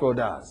gospel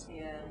does.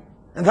 Yeah.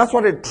 And that's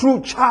what a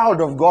true child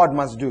of God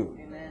must do.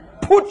 Amen.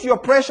 Put your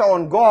pressure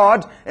on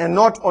God and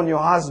not on your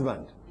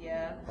husband.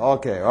 Yeah.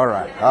 Okay, all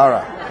right.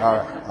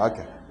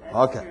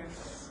 Okay.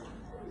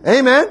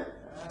 Amen?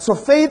 So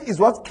faith is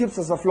what keeps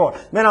us afloat.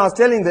 Man, I was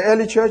telling the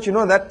early church, you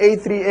know that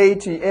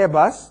A380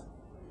 Airbus,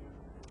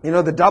 you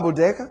know, the double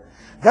decker?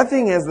 That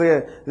thing has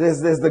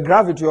there's the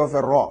gravity of a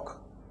rock.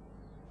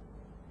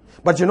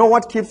 But you know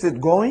what keeps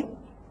it going?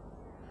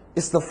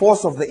 It's the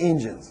force of the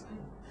engines.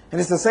 And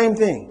it's the same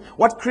thing.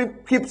 What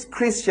keeps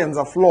Christians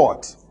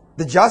afloat?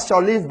 The just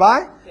shall live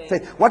by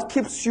faith. What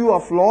keeps you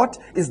afloat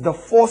is the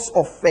force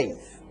of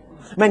faith.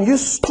 Man, you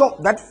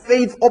stop that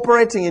faith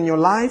operating in your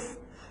life,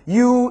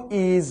 You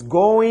is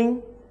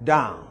going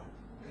down.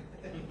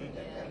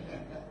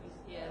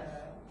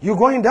 You're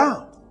going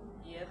down.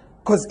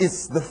 Because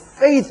it's the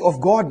faith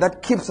of God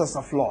that keeps us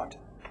afloat.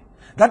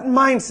 That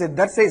mindset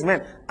that says,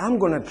 man, I'm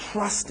going to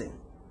trust Him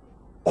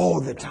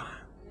all the time.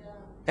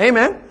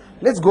 Amen.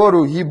 Let's go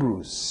to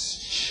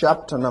Hebrews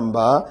chapter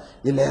number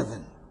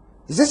 11.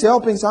 Is this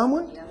helping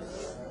someone?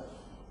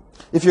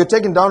 If you're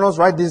taking down notes,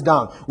 write this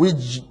down. We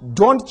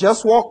don't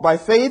just walk by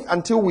faith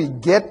until we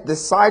get the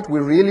sight we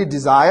really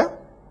desire.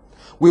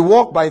 We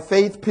walk by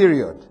faith,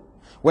 period.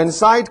 When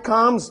sight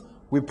comes,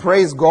 we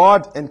praise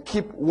God and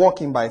keep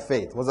walking by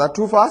faith. Was that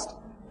too fast?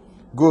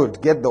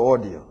 Good. Get the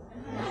audio.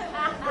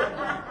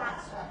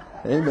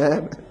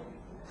 Amen.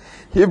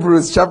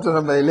 Hebrews chapter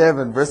number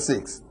 11, verse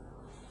 6.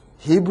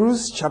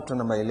 Hebrews chapter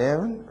number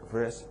 11,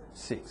 verse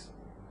 6.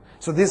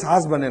 So this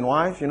husband and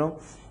wife,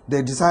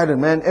 they decided,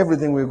 man,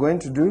 everything we're going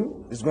to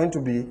do is going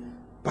to be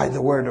by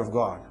the word of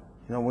God.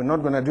 We're not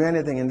going to do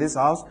anything in this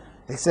house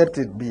except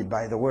it be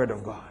by the word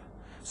of God.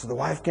 So the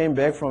wife came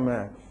back from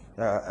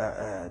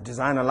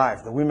Designer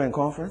Life, the women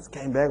conference,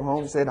 came back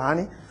home, said,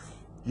 honey,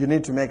 you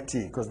need to make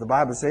tea because the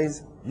Bible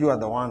says you are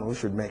the one who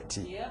should make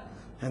tea. Yeah.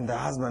 And the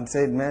husband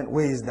said, man,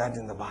 where is that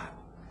in the Bible?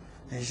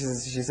 And she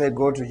said,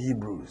 go to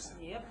Hebrews.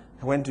 Yep.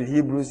 I went to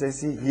Hebrews, I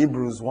see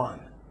Hebrews 1,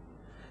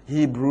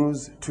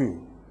 Hebrews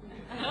 2,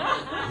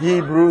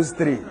 Hebrews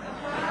 3.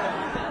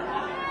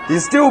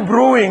 He's still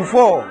brewing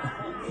 4.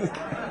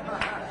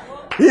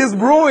 He's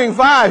brewing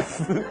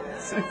 5.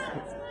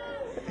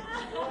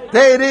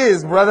 There it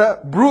is, brother.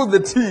 Brew the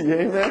tea.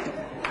 Amen.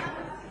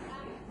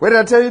 Where did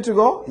I tell you to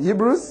go?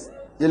 Hebrews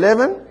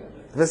 11,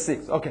 verse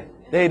 6. Okay,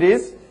 there it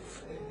is.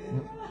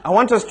 I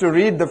want us to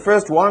read the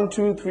first 1,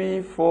 2,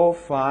 3, 4,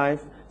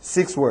 5,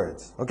 6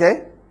 words.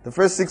 Okay? The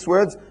first 6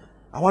 words.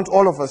 I want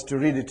all of us to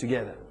read it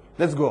together.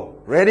 Let's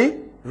go. Ready?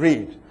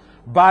 Read.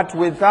 But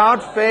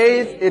without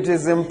faith, it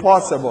is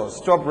impossible.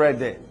 Stop right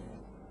there.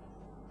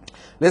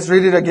 Let's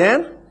read it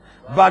again.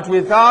 But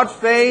without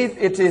faith,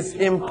 it is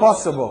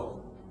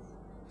impossible.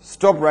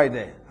 Stop right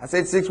there. I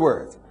said 6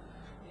 words.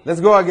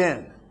 Let's go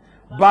again.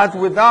 But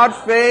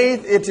without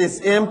faith, it is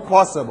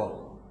impossible.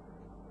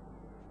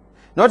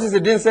 Notice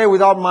it didn't say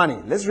without money.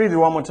 Let's read it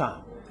one more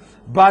time.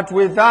 But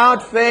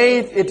without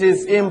faith, it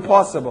is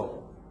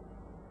impossible.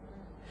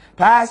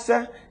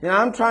 Pastor,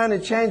 I'm trying to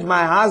change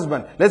my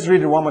husband. Let's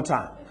read it one more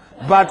time.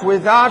 But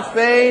without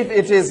faith,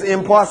 it is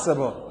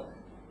impossible.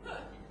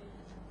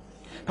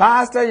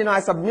 Pastor, I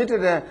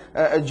submitted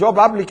a job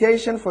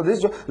application for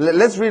this job.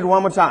 Let's read it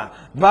one more time.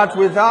 But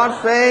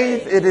without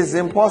faith, it is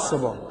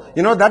impossible.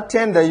 That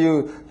tender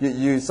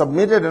you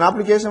submitted an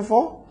application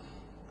for?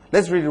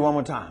 Let's read it one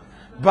more time.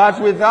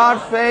 But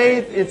without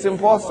faith, it's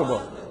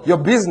impossible. Your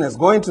business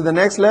going to the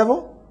next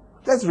level?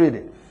 Let's read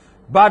it.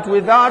 But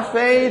without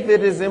faith,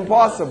 it is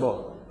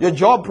impossible. Your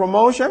job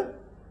promotion,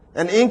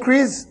 an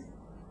increase?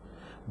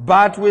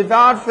 But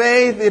without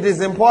faith, it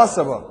is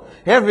impossible.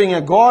 Having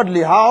a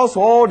godly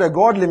household, a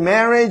godly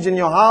marriage in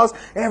your house,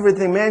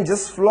 everything, man,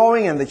 just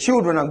flowing, and the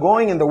children are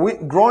growing in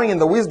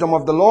the wisdom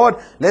of the Lord.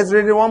 Let's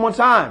read it one more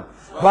time.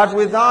 But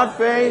without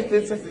faith,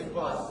 it's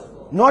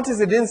impossible. Notice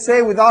it didn't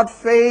say without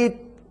faith,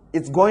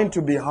 it's going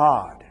to be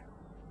hard.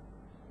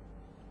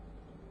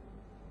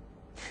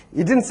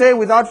 He didn't say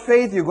without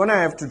faith you're going to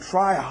have to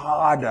try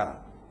harder.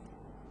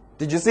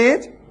 Did you see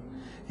it?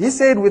 He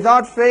said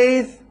without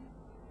faith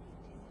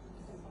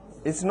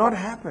it's not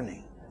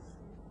happening.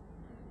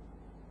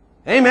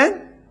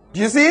 Amen?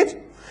 Do you see it?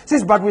 It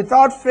says, but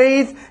without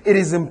faith it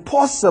is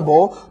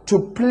impossible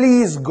to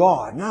please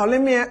God. Now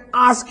let me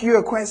ask you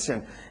a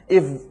question.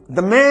 If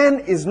the man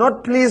is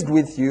not pleased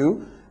with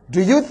you,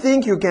 do you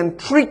think you can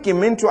trick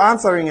him into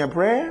answering a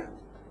prayer?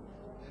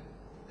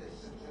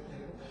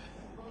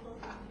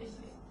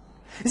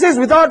 He says,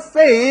 without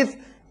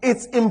faith,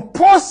 it's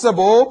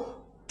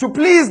impossible to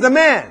please the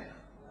man.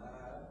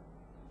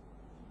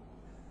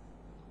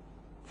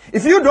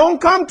 If you don't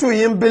come to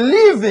him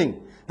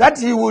believing that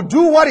he will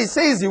do what he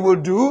says he will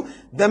do,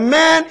 the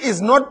man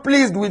is not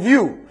pleased with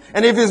you.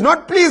 And if he's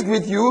not pleased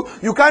with you,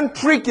 you can't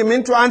trick him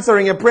into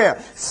answering a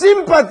prayer.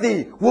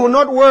 Sympathy will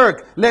not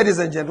work, ladies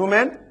and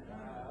gentlemen.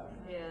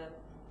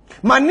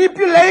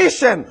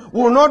 Manipulation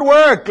will not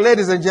work,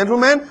 ladies and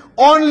gentlemen.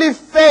 Only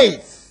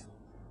faith.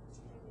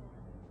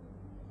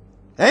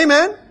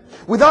 Amen.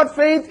 Without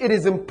faith, it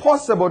is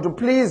impossible to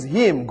please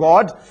Him,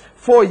 God.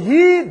 For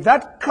he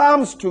that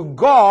comes to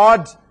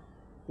God,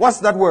 what's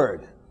that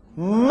word?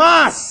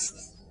 Must.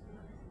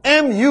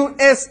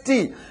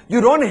 M-U-S-T.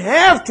 You don't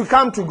have to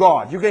come to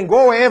God. You can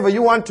go wherever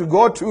you want to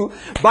go to.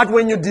 But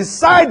when you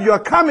decide you are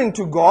coming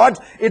to God,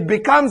 it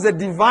becomes a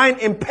divine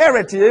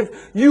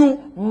imperative. You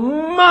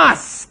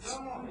must.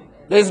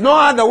 There's no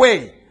other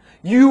way.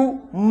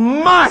 You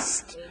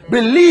must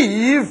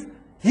believe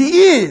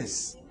He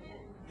is.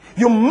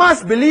 You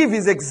must believe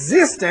His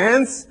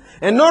existence.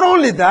 And not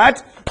only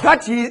that,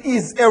 but He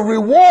is a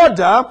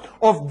rewarder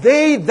of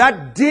they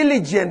that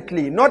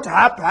diligently, not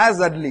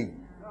haphazardly.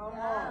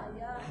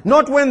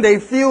 Not when they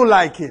feel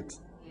like it.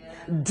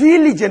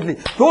 Diligently.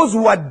 Those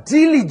who are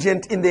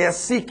diligent in their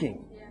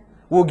seeking.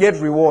 will get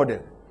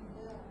rewarded.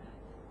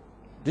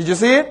 Did you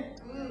see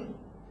it?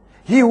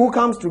 He who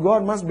comes to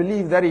God must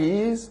believe that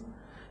He is,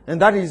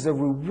 and that He is a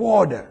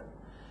rewarder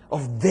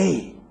of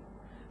they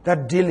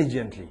that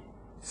diligently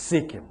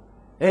seek Him.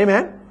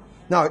 Amen?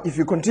 Now, if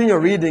you continue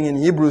reading in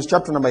Hebrews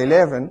chapter number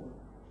 11,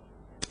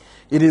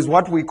 it is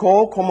what we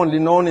call, commonly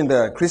known in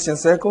the Christian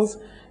circles,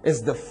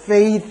 as the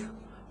Faith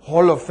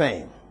Hall of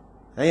Fame.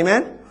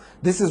 Amen?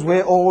 This is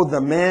where all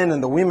the men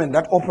and the women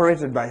that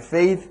operated by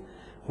faith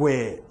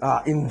were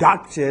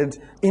inducted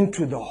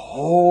into the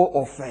Hall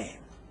of Fame.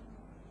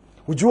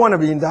 Would you want to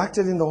be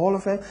inducted in the Hall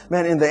of Fame?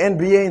 Man, in the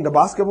NBA, in the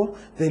basketball,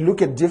 they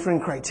look at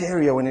different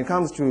criteria when it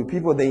comes to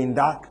people they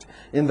induct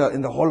in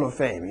the Hall of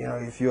Fame. You know,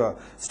 if you're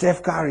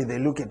Steph Curry, they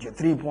look at your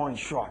three-point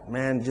shot,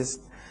 man,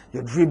 just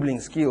your dribbling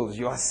skills,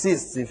 your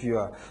assists. If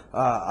you're,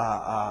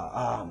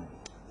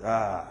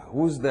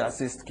 who's the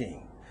assist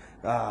king?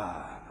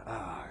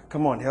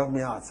 Come on, help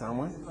me out,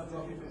 someone.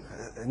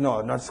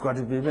 No, not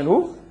Scottie Pippen.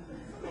 Who?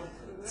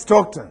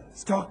 Stockton,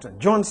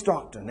 John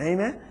Stockton.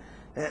 Amen.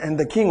 And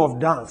the king of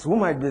dunks. Who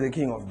might be the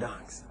king of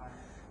dunks?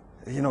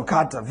 You know,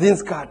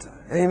 Vince Carter.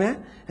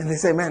 Amen. And they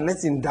say, man,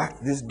 let's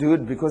induct this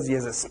dude because he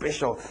has a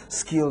special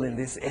skill in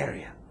this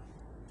area.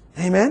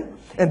 Amen.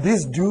 And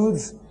these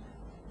dudes,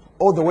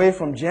 all the way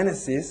from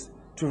Genesis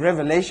to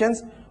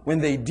Revelations, when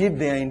they did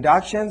their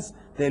inductions,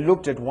 they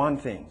looked at one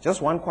thing, just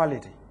one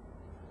quality.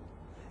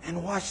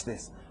 And watch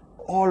this.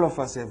 All of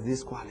us have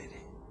this quality.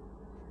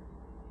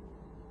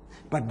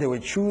 But they were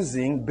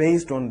choosing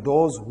based on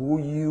those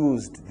who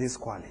used this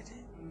quality.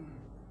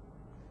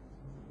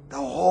 The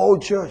whole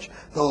church,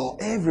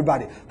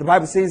 everybody. The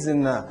Bible says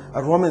in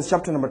Romans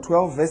chapter number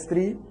 12, verse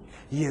 3,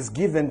 He has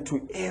given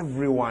to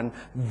everyone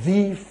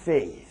the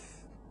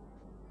faith.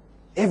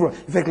 Everyone.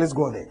 In fact, let's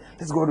go there.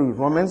 Let's go to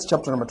Romans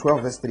chapter number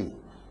 12, verse 3.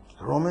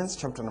 Romans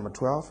chapter number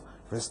 12,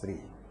 verse 3.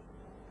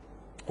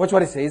 Watch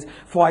what it says.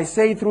 For I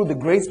say through the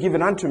grace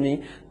given unto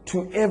me,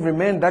 to every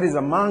man that is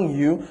among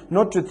you,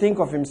 not to think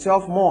of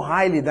himself more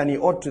highly than he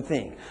ought to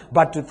think,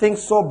 but to think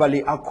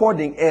soberly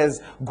according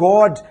as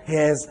God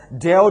has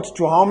dealt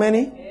to how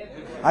many?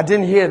 I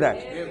didn't hear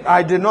that.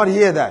 I did not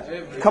hear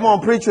that. Come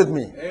on, preach with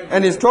me.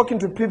 And he's talking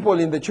to people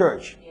in the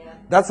church.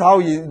 That's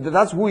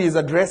who he's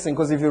addressing.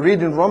 Because if you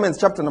read in Romans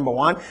chapter number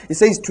 1, it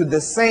says to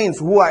the saints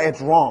who are at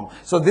Rome.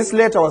 So this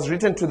letter was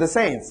written to the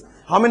saints.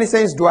 How many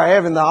saints do I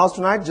have in the house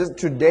tonight? Just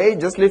today,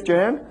 just lift your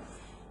hand.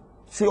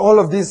 See, all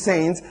of these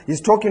saints,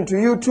 he's talking to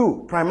you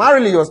too.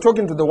 Primarily, he was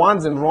talking to the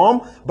ones in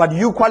Rome, but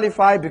you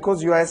qualify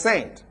because you are a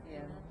saint. Yeah.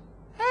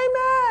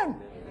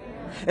 Amen.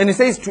 Yeah. And he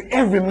says to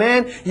every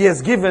man, he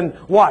has given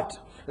what?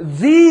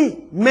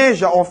 The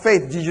measure of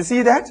faith. Did you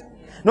see that?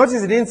 Yeah.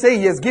 Notice he didn't say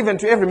he has given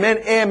to every man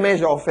a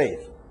measure of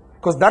faith.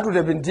 Because that would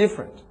have been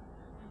different.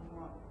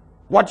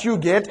 What you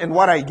get and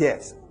what I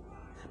get.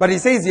 But he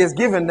says he has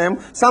given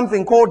them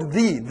something called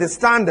the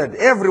standard.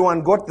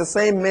 Everyone got the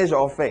same measure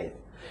of faith.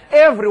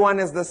 Everyone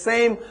has the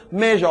same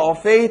measure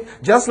of faith,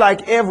 just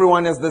like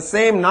everyone has the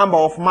same number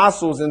of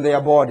muscles in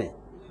their body.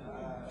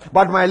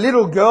 But my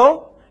little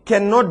girl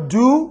cannot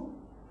do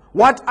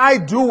what I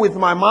do with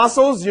my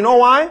muscles. You know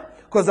why?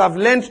 Because I've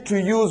learned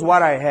to use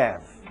what I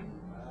have.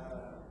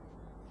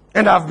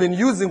 And I've been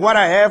using what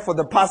I have for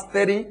the past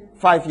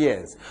 35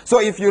 years.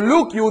 So if you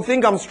look, you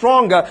think I'm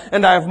stronger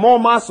and I have more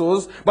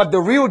muscles, but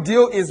the real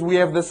deal is we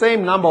have the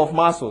same number of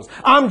muscles.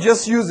 I'm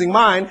just using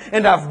mine,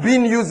 and I've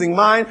been using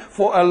mine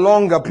for a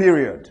longer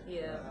period.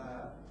 Yeah.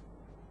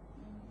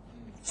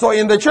 So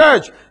in the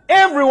church,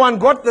 everyone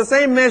got the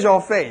same measure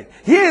of faith.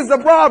 Here's the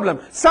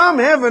problem. Some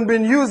haven't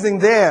been using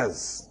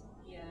theirs.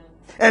 Yeah.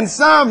 And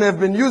some have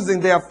been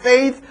using their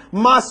faith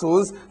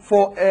muscles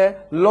for a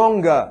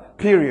longer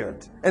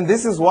period. And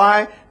this is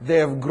why they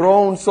have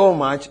grown so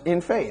much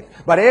in faith.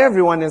 But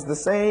everyone has the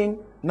same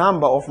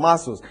number of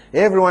muscles.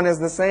 Everyone has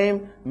the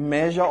same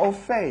measure of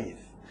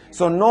faith.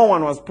 So no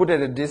one was put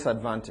at a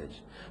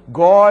disadvantage.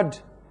 God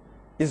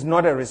is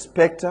not a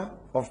respecter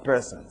of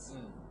persons.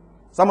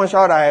 Someone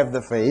shout, I have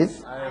the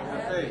faith,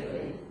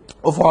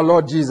 of our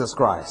Lord Jesus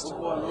Christ.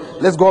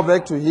 Let's go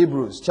back to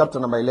Hebrews chapter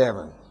number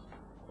 11.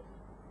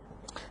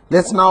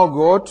 Let's now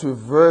go to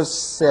verse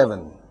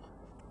 7.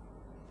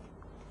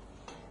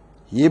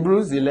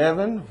 Hebrews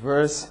 11,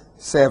 verse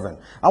 7.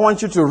 I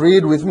want you to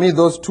read with me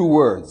those two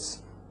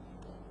words.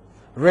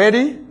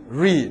 Ready?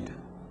 Read.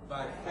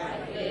 By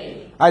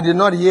faith. I did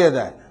not hear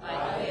that.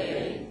 By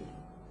faith.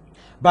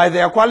 By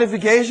their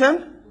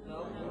qualification?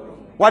 No.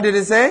 What did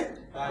it say?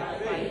 By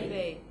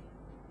faith.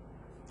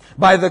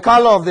 By the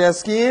color of their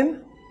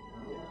skin?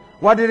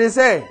 What did it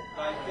say?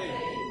 By faith.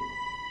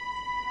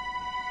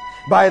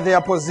 By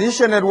their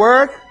position at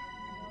work?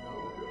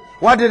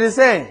 What did it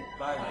say?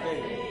 By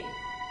faith.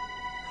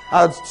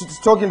 I was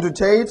talking to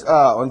Tate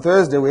on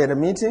Thursday. We had a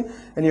meeting,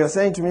 and he was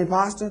saying to me,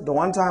 Pastor, the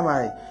one time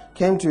I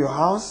came to your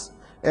house,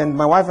 and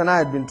my wife and I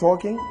had been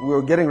talking, we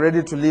were getting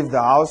ready to leave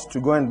the house to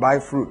go and buy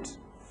fruit.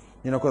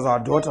 You know, because our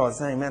daughter was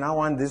saying, man, I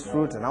want this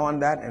fruit and I want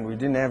that, and we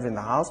didn't have it in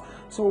the house.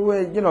 So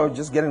we were,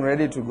 just getting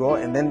ready to go,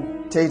 and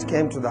then Tate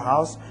came to the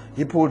house.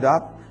 He pulled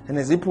up, And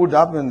as he pulled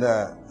up in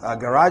the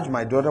garage,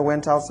 my daughter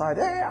went outside.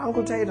 Hey,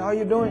 Uncle Tate, how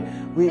you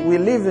doing? We're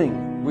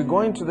leaving. We're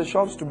going to the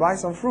shops to buy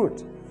some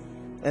fruit.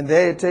 And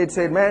there Tate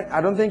said, man,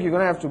 I don't think you're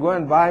going to have to go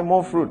and buy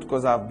more fruit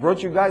because I've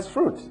brought you guys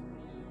fruit.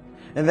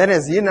 And then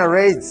as he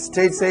narrates,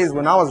 Tate says,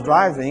 when I was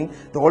driving,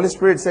 the Holy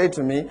Spirit said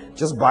to me,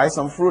 just buy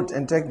some fruit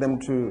and take them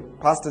to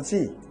Pastor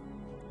T.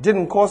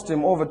 Didn't cost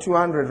him over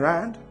 200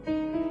 rand.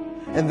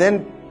 And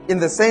then in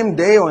the same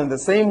day or in the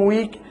same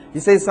week, he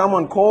says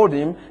someone called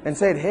him and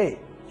said, hey,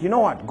 you know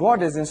what?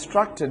 God has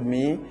instructed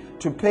me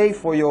to pay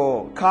for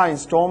your car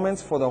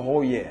installments for the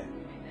whole year.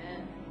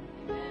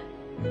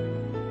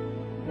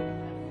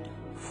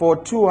 For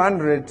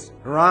 200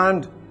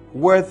 rand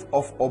worth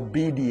of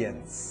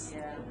obedience.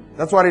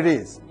 That's what it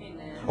is.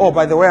 Oh,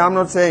 by the way, I'm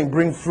not saying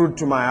bring fruit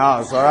to my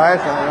house, all right?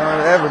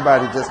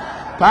 Everybody just,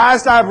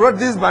 Pastor, I brought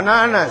these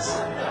bananas.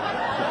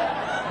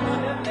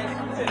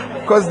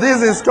 Because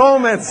these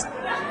installments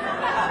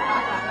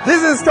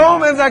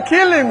are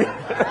killing me.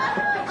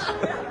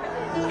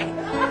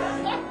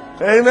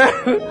 Amen.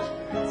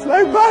 It's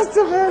like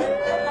Pastor, man.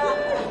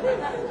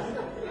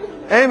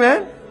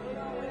 Amen.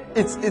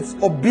 It's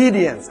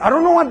obedience. I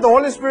don't know what the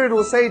Holy Spirit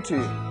will say to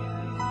you.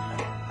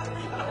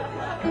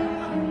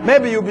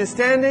 Maybe you'll be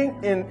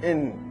standing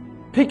in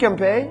Pick and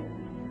Pay,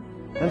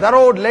 and that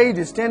old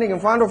lady standing in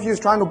front of you is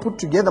trying to put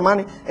together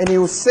money, and he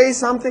will say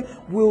something.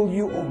 Will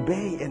you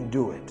obey and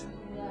do it?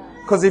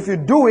 Because if you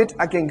do it,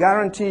 I can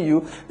guarantee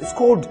you, it's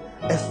called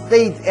a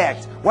faith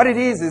act. What it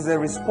is a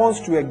response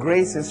to a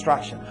grace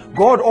instruction.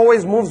 God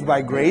always moves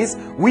by grace.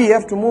 We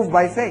have to move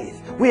by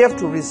faith. We have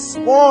to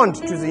respond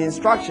to the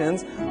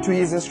instructions, to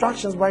his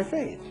instructions by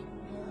faith.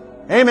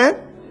 Amen?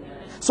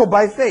 So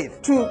by faith,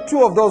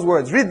 two of those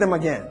words, read them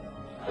again.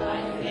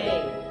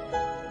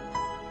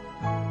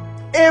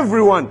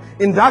 Everyone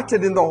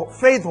inducted in the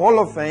Faith Hall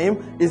of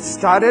Fame is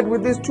started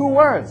with these two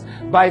words.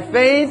 By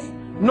faith,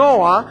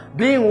 Noah,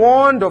 being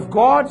warned of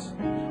God,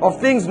 of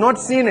things not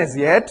seen as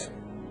yet,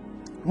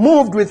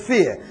 moved with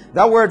fear.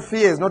 That word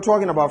fear is not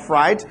talking about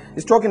fright.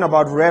 It's talking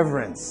about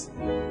reverence.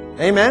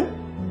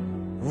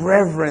 Amen?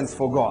 Reverence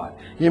for God.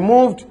 He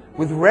moved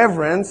with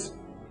reverence,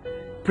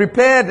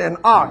 prepared an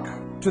ark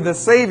to the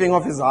saving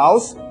of his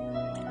house,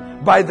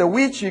 by the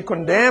which he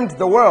condemned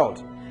the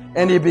world.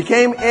 And he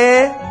became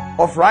heir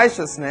of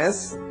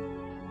righteousness,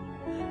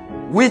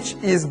 which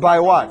is by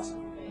what?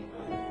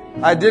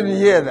 I didn't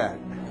hear that.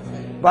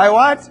 By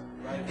what?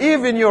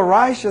 Even your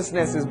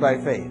righteousness is by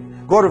faith.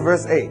 Go to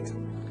verse 8.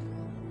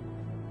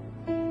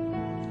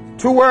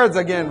 Two words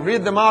again.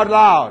 Read them out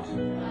loud.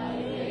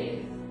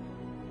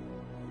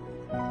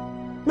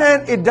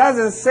 Man, it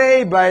doesn't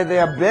say by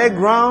their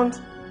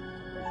background.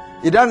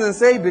 It doesn't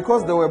say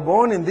because they were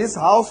born in this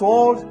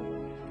household.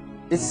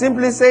 It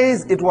simply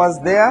says it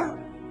was their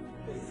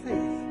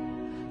faith.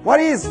 What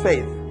is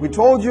faith? We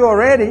told you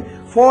already.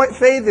 For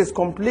faith is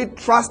complete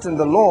trust in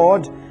the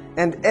Lord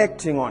and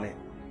acting on it.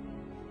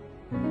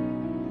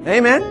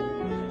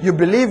 Amen? You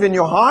believe in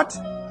your heart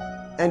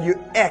and you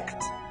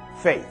act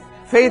faith.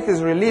 Faith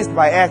is released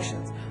by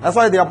actions. That's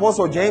why the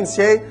Apostle James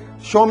said,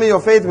 show me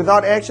your faith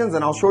without actions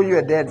and I'll show you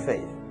a dead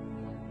faith.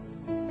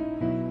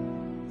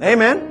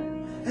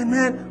 Amen? And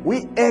man,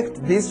 we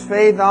act this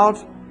faith out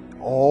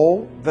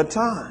all the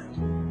time.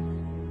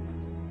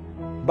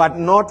 But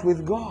not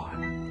with God.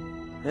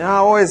 I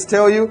always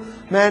tell you,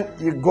 man,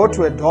 you go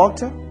to a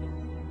doctor.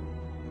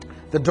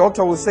 The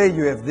doctor will say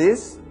you have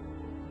this.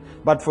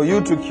 But for you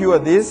to cure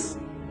this,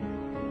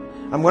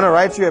 I'm going to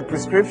write you a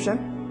prescription.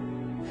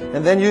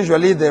 And then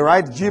usually they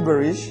write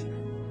gibberish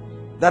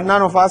that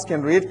none of us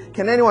can read.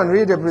 Can anyone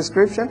read a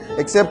prescription?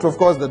 Except, of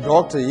course, the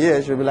doctor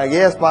here. She'll be like,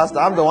 yes, Pastor,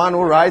 I'm the one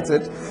who writes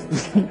it.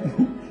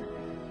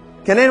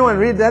 Can anyone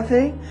read that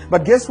thing?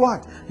 But guess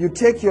what? You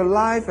take your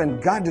life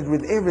and guard it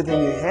with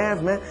everything you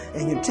have, man.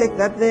 And you take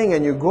that thing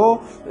and you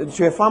go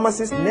to a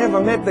pharmacist. Never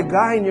met the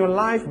guy in your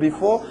life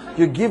before.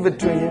 You give it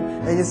to him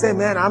and you say,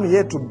 man, I'm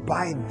here to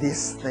buy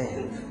this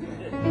thing.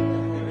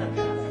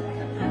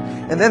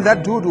 And then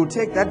that dude will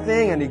take that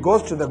thing and he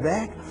goes to the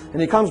back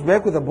and he comes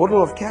back with a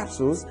bottle of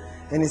capsules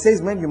and he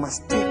says, man, you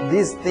must take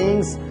these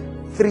things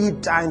 3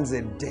 times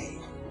a day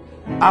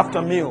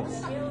after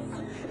meals.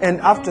 And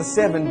after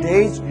 7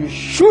 days, you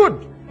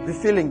should be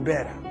feeling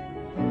better.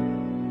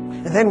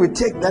 And then we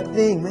take that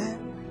thing, man,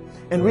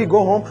 and we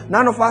go home.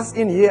 None of us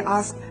in here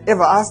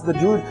ever ask the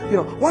dude,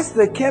 what's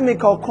the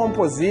chemical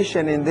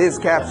composition in these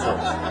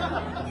capsules?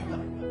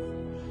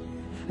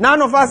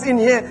 None of us in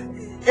here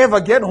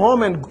ever get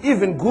home and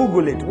even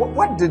Google it.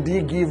 What did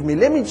he give me?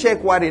 Let me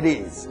check what it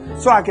is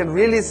so I can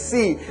really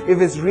see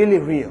if it's really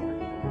real.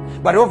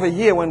 But over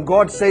here, when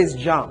God says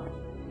jump,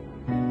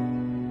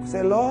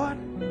 say, Lord,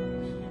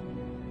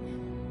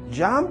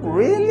 jump?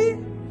 Really?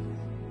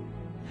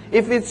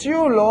 If it's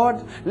you,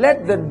 Lord,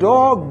 let the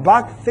dog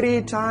bark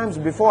 3 times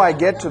before I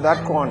get to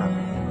that corner.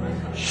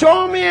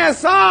 Show me a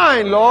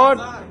sign, Lord.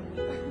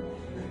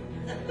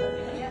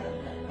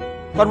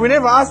 But we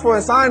never ask for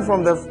a sign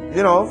from the,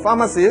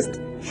 pharmacist.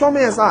 Show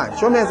me a sign.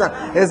 Show me a sign.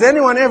 Has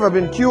anyone ever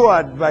been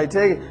cured by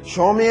taking?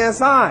 Show me a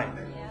sign.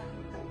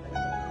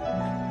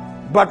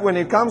 But when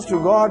it comes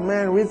to God,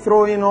 man, we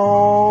throw in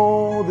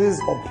all these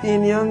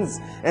opinions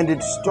and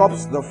it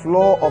stops the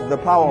flow of the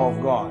power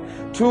of God.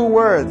 2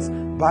 words,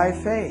 by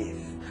faith.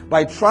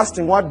 By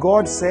trusting what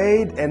God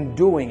said and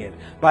doing it.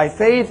 By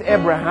faith,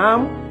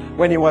 Abraham,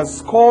 when he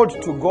was called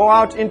to go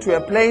out into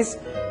a place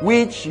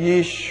which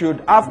ye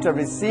should after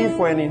receive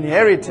for an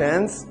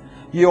inheritance,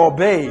 he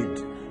obeyed.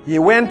 He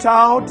went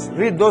out.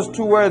 Read those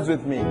 2 words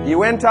with me. He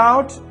went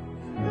out.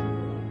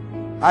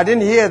 I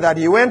didn't hear that.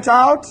 He went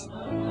out.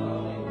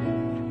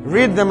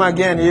 Read them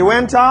again. He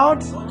went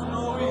out.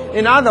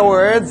 In other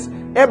words,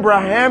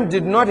 Abraham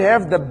did not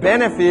have the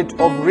benefit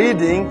of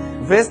reading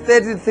verse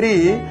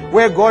 33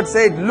 where God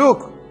said,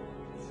 look,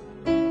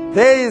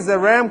 there is a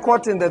ram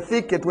caught in the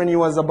thicket when he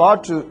was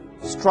about to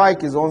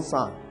strike his own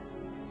son.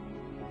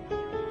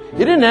 He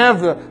didn't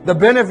have the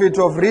benefit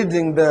of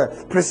reading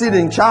the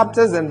preceding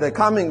chapters and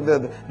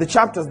the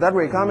chapters that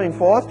were coming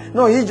forth.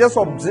 No, he just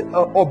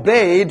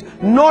obeyed,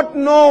 not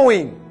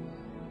knowing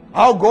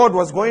how God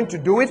was going to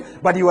do it,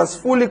 but he was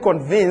fully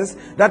convinced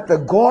that the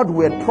God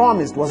who had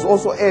promised was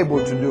also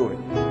able to do it.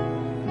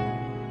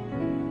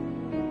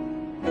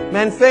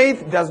 Man,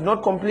 faith does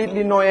not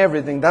completely know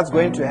everything that's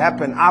going to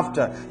happen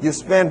after you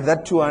spend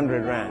that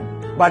 200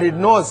 rand. But it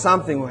knows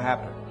something will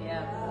happen.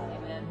 Yeah.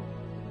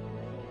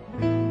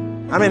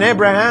 Amen. I mean,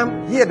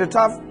 Abraham, he had a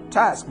tough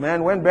task,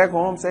 man. Went back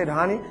home, said,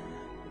 honey,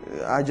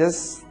 I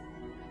just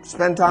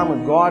spent time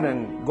with God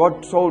and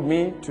God told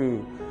me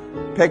to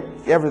pick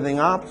everything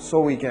up so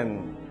we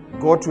can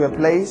go to a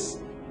place.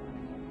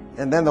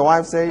 And then the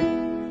wife said,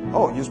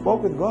 oh, you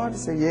spoke with God? He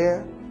said,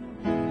 yeah.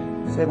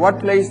 He said, what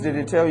place did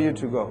he tell you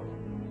to go?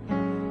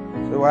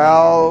 He said,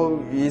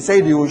 well, he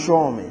said he will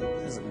show me.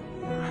 Said,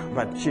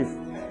 but chief,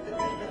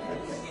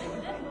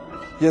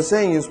 you're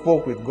saying you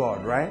spoke with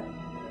God, right?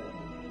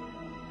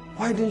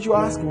 Why didn't you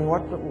ask me?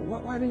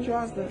 Why didn't you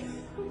ask that?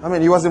 I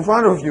mean, he was in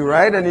front of you,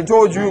 right? And he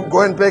told you,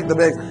 go and pack the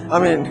bags. I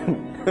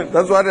mean,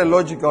 that's what a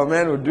logical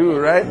man would do,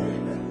 right?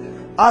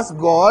 Ask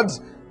God,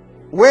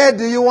 where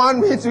do you want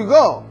me to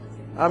go?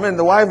 I mean,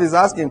 the wife is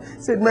asking.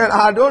 He said, man,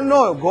 I don't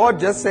know. God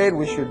just said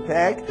we should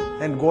pack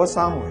and go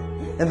somewhere.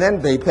 And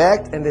then they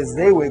packed, and as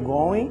they were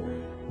going,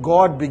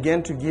 God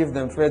began to give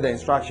them further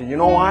instruction. You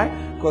know why?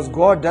 Because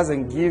God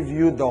doesn't give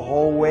you the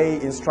whole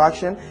way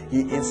instruction.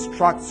 He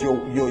instructs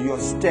your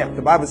step.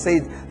 The Bible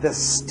says the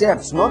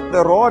steps, not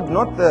the road,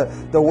 not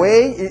the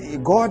way.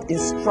 God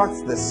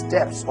instructs the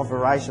steps of a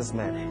righteous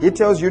man. He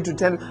tells you to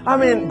tell. I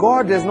mean,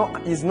 God is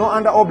not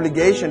under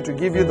obligation to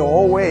give you the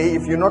whole way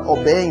if you're not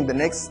obeying the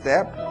next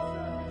step.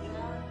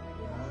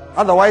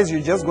 Otherwise, you're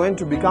just going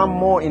to become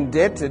more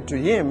indebted to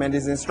Him and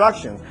His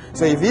instructions.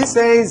 So if He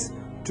says,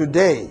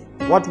 today,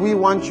 what we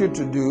want you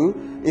to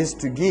do is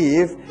to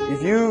give.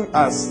 If you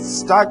are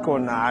stuck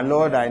on,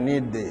 Lord, I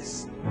need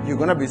this. You're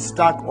going to be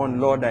stuck on,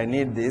 Lord, I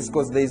need this.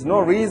 Because there is no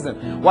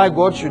reason why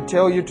God should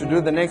tell you to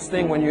do the next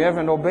thing when you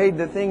haven't obeyed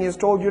the thing He's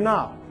told you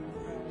now.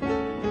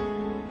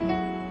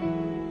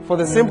 For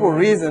the simple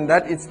reason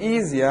that it's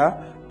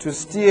easier to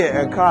steer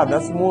a car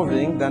that's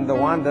moving than the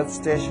one that's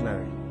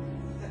stationary.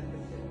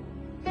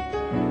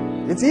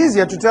 It's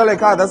easier to tell a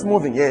car that's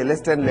moving, yeah,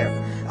 let's turn left.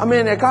 I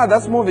mean, a car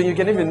that's moving, you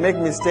can even make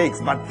mistakes,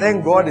 but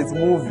thank God it's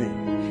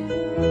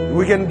moving.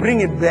 We can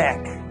bring it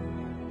back.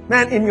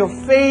 Man, in your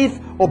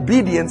faith,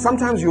 obedience,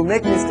 sometimes you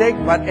make mistakes,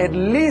 but at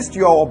least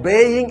you're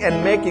obeying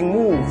and making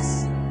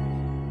moves.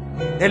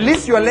 At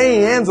least you're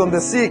laying hands on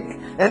the sick.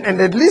 And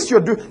at least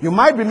you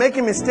might be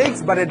making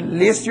mistakes, but at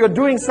least you're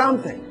doing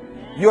something.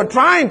 You're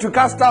trying to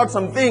cast out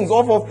some things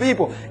off of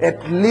people.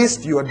 At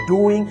least you're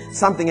doing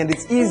something. And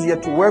it's easier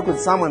to work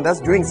with someone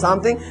that's doing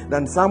something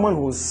than someone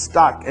who's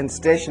stuck and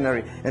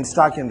stationary and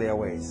stuck in their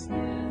ways.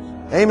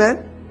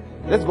 Amen?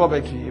 Let's go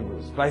back to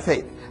Hebrews. By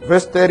faith.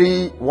 Verse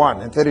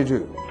 31 and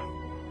 32.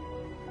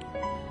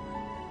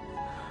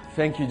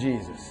 Thank you,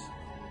 Jesus.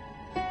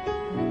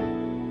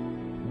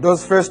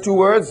 Those first 2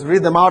 words,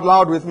 read them out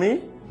loud with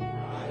me.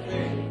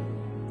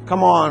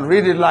 Come on,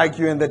 read it like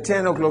you're in the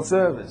 10 o'clock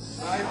service.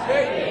 By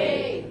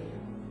faith.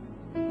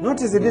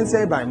 Notice it didn't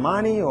say by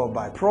money or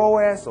by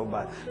prowess or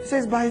by... It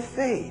says by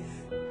faith.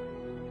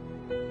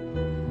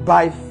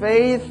 By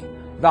faith,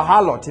 the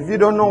harlot. If you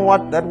don't know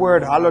what that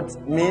word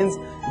harlot means,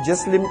 it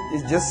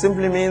just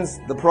simply means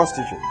the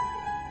prostitute.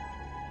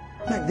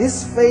 Man,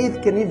 this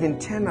faith can even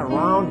turn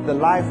around the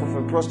life of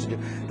a prostitute.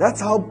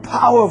 That's how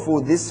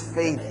powerful this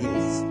faith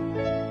is.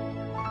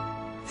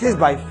 It says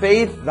by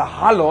faith, the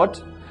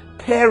harlot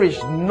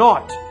perished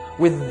not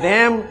with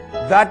them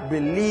that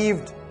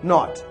believed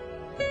not.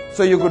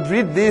 So you could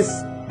read this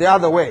the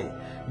other way.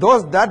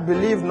 Those that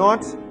believe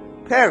not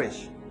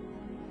perish.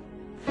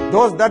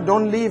 Those that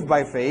don't live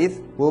by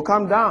faith will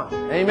come down.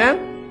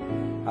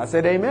 Amen? I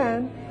said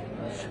amen.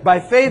 By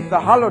faith the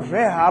harlot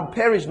Rahab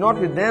perished not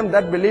with them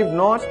that believed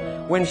not,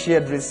 when she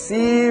had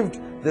received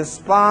the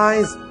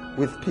spies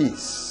with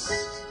peace.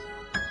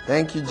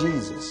 Thank you,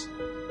 Jesus.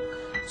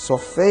 So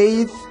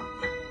faith,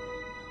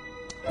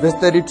 verse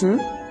 32.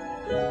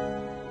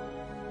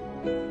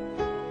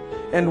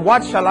 And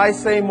what shall I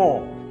say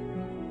more?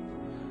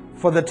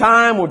 For the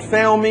time would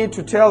fail me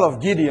to tell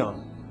of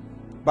Gideon,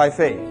 by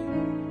faith.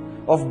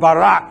 Of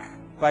Barak,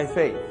 by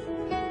faith.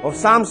 Of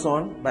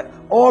Samson, but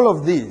all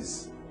of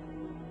these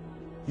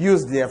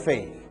used their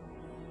faith.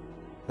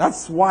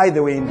 That's why they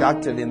were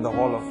inducted in the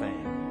Hall of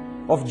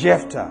Fame. Of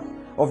Jephthah,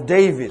 of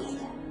David,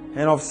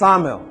 and of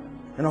Samuel,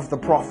 and of the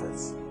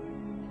prophets.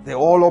 They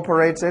all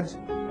operated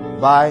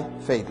by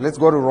faith. Let's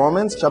go to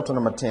Romans chapter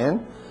number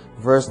 10,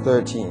 verse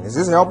 13. Is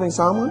this helping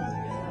someone?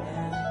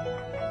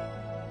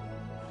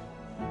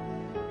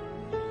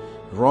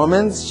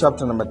 Romans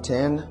chapter number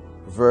 10,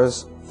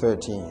 verse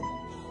 13.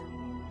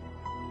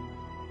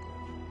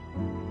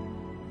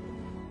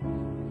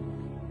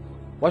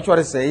 Watch what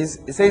it says.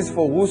 It says,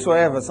 for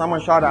whosoever.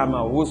 Someone shout, I'm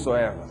a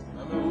whosoever.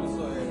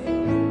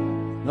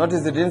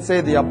 Notice it didn't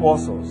say the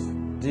apostles.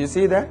 Do you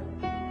see that?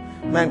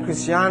 Man,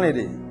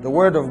 Christianity, the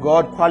word of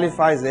God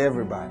qualifies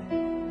everybody.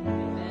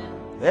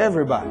 Amen.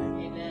 Everybody.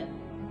 Amen.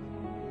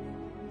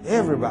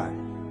 Everybody.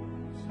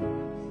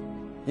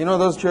 You know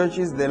those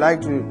churches, they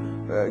like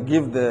to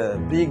give the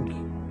big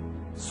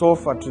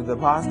sofa to the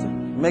pastor.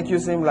 Make you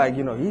seem like,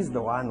 he's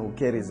the one who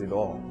carries it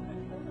all.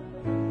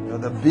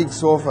 The big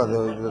sofa,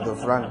 the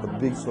front, the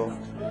big sofa,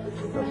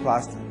 the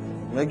pastor.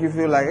 Make you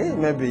feel like, hey,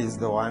 maybe he's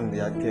the one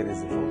that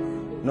carries it all.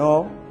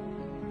 No.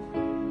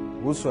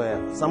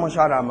 Whosoever. Someone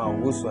shout out,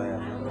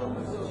 whosoever.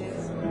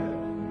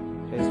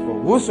 It's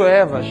for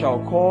whosoever shall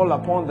call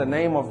upon the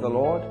name of the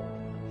Lord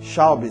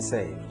shall be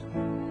saved.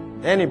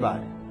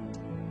 Anybody.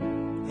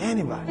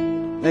 Anybody.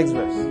 Next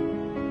verse.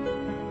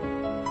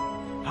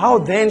 How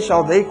then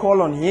shall they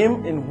call on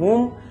him in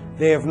whom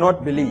they have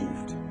not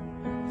believed?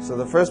 So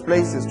the first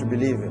place is to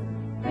believe him.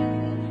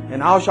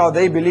 And how shall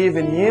they believe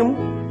in him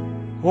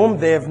whom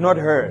they have not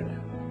heard?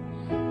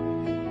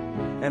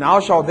 And how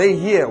shall they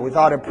hear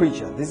without a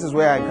preacher? This is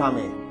where I come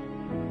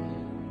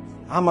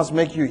in. I must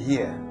make you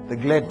hear the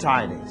glad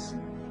tidings.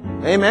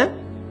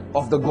 Amen?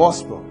 Of the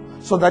gospel.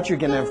 So that you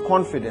can have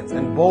confidence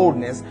and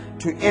boldness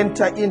to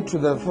enter into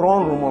the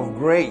throne room of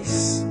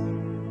grace,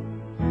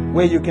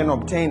 where you can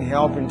obtain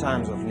help in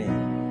times of need.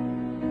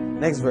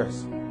 Next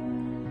verse.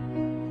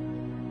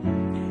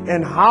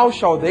 And how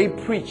shall they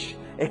preach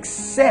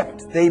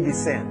except they be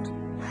sent?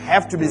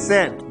 Have to be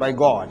sent by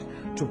God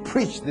to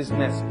preach this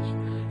message.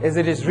 As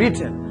it is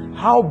written,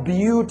 how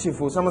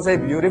beautiful, someone say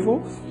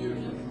beautiful,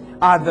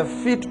 are the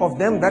feet of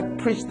them that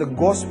preach the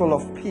gospel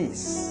of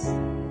peace.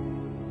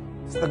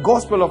 It's the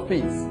gospel of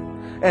peace.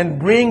 And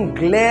bring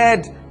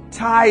glad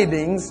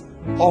tidings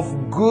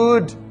of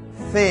good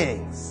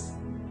things.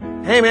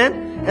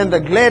 Amen. And the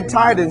glad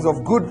tidings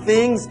of good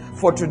things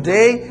for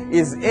today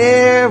is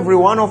every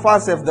one of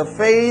us have the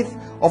faith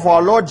of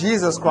our Lord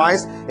Jesus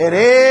Christ, and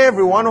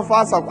every one of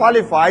us are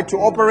qualified to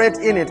operate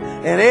in it,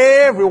 and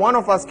every one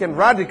of us can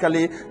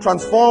radically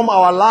transform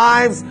our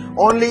lives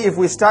only if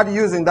we start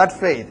using that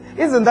faith.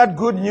 Isn't that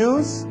good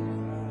news?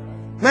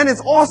 Man,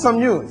 it's awesome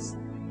news.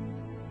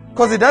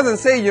 Because it doesn't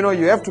say, you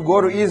have to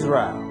go to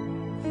Israel.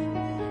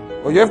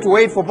 Or you have to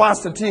wait for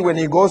Pastor T when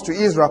he goes to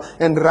Israel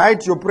and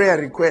write your prayer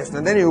request.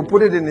 And then you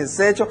put it in his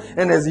satchel.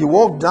 And as you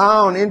walk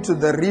down into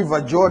the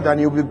river Jordan,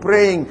 you'll be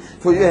praying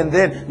for you. And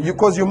then,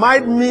 because you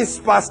might miss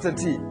Pastor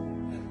T.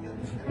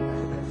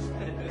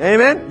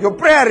 Amen? Your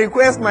prayer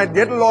request might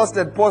get lost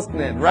at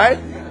Postnet, right?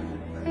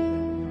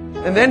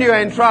 And then you are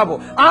in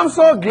trouble. I'm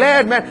so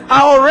glad, man.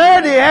 I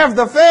already have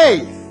the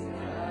faith.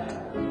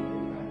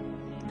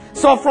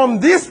 So from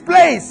this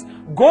place,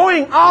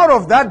 going out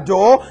of that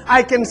door,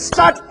 I can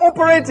start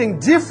operating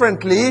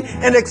differently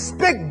and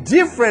expect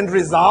different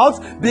results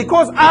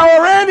because I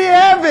already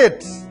have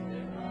it.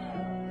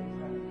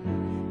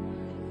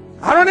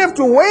 I don't have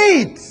to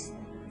wait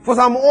for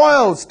some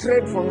oil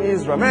straight from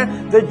Israel.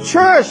 Man, the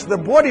church, the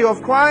body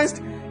of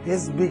Christ,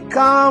 has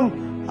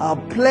become a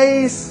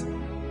place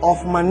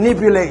of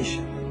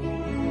manipulation.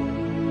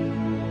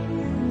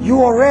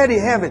 You already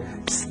have it.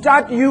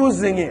 Start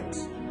using it.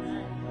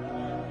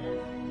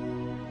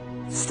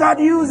 Start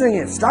using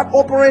it. Start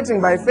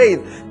operating by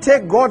faith.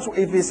 Take God's,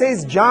 if He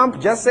says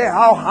jump, just say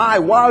how high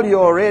while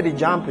you're already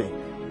jumping.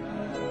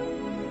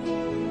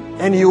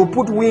 And He will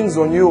put wings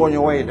on you on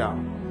your way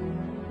down.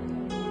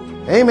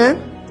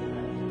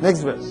 Amen.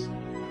 Next verse.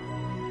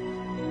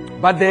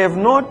 But they have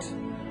not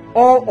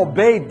all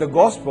obeyed the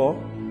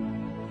gospel.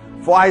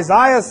 For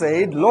Isaiah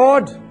said,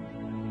 Lord,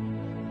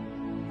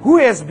 who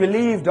has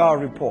believed our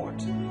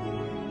report?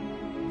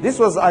 This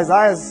was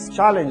Isaiah's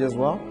challenge as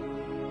well.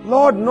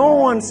 Lord, no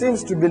one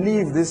seems to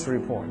believe this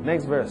report.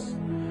 Next verse.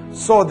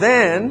 So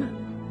then,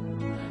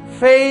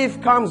 faith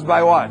comes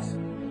by what?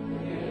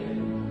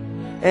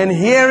 And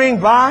hearing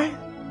by?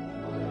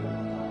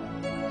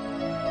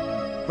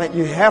 But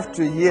you have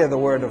to hear the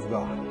word of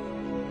God.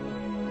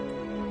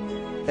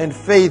 And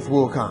faith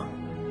will come.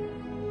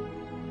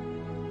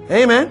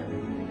 Amen.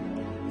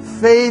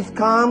 Faith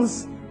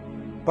comes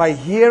by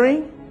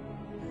hearing,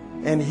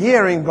 and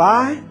hearing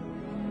by?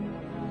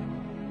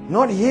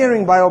 Not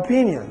hearing by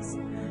opinions.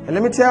 And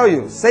let me tell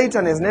you,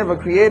 Satan has never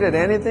created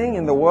anything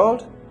in the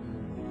world.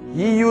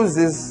 He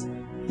uses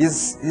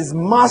his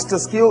master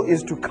skill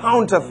is to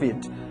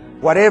counterfeit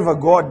whatever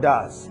God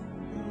does.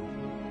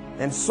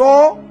 And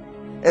so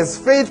as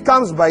faith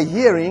comes by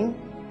hearing,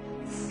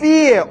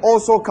 fear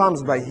also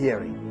comes by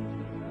hearing.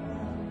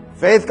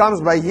 Faith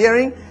comes by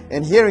hearing,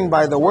 and hearing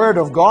by the word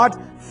of God.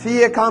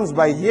 Fear comes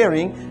by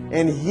hearing,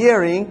 and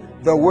hearing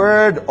the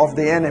word of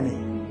the enemy.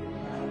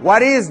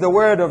 What is the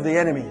word of the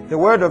enemy? The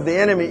word of the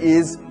enemy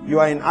is you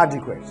are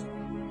inadequate.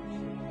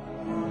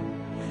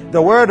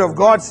 The word of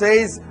God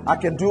says, I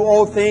can do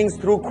all things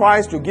through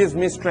Christ who gives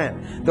me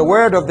strength. The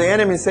word of the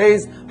enemy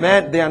says,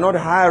 man, they are not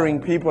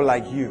hiring people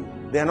like you.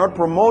 They are not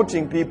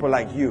promoting people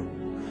like you.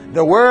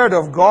 The word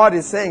of God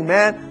is saying,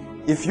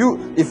 man, if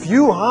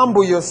you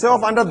humble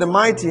yourself under the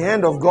mighty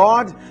hand of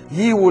God,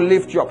 He will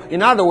lift you up.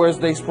 In other words,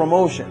 there is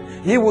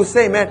promotion. He will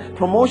say, man,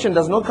 promotion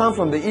does not come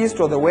from the east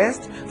or the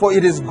west, for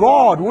it is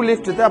God who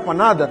lifteth up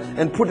another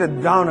and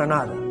putteth down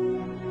another.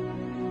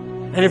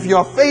 And if you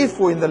are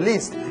faithful in the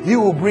least, He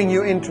will bring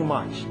you into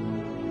much.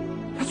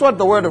 That's what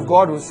the word of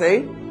God will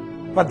say.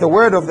 But the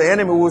word of the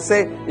enemy will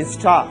say, it's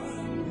tough.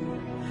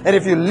 And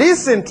if you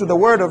listen to the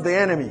word of the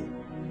enemy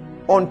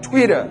on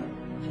Twitter,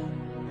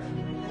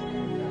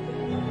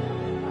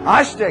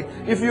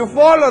 hashtag, if you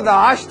follow the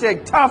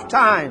hashtag tough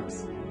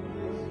times,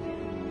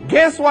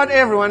 guess what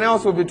everyone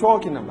else will be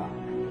talking about?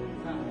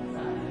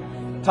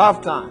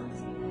 Tough times.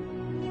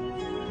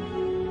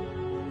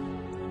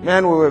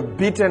 Man, we were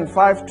beaten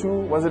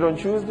 5-2. Was it on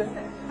Tuesday?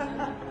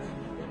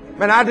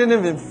 Man, I didn't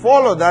even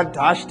follow that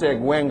hashtag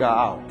Wenger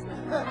out.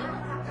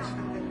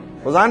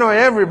 Because I know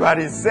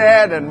everybody's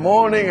sad and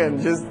mourning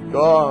and just,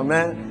 oh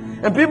man.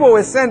 And people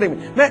were sending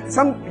me, man,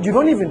 you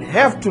don't even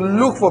have to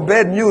look for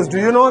bad news. Do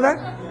you know that?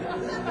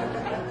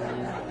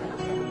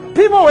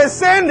 People were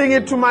sending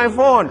it to my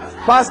phone.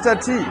 Pastor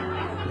T,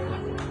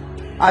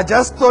 I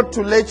just thought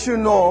to let you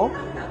know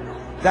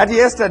that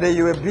yesterday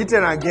you were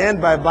beaten again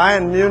by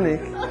Bayern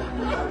Munich.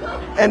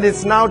 And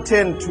it's now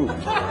 10-2.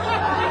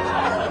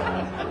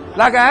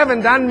 Like I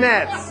haven't done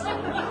maths.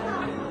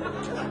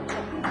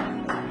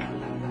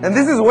 And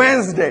this is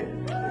Wednesday.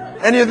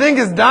 And you think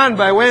it's done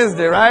by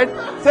Wednesday, right?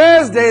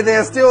 Thursday,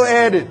 they're still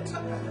at it.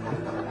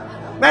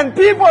 Man,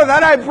 people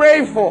that I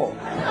pray for,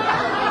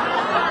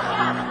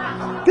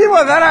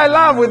 people that I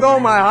love with all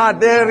my heart,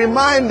 they're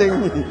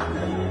reminding me.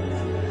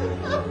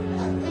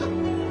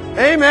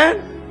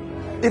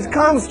 Amen? It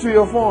comes to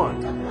your phone.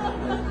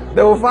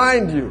 They will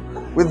find you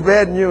with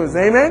bad news.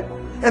 Amen?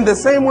 And the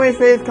same way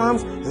faith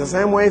comes, is the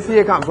same way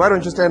fear comes. Why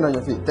don't you stand on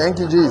your feet? Thank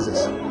you,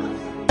 Jesus.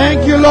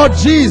 Thank you, Lord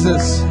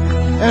Jesus.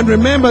 And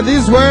remember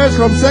these words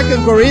from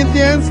 2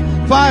 Corinthians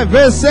 5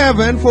 verse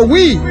 7. For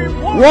we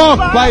walk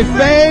by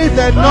faith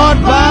and not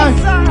by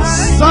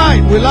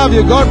sight. We love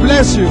you. God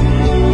bless you.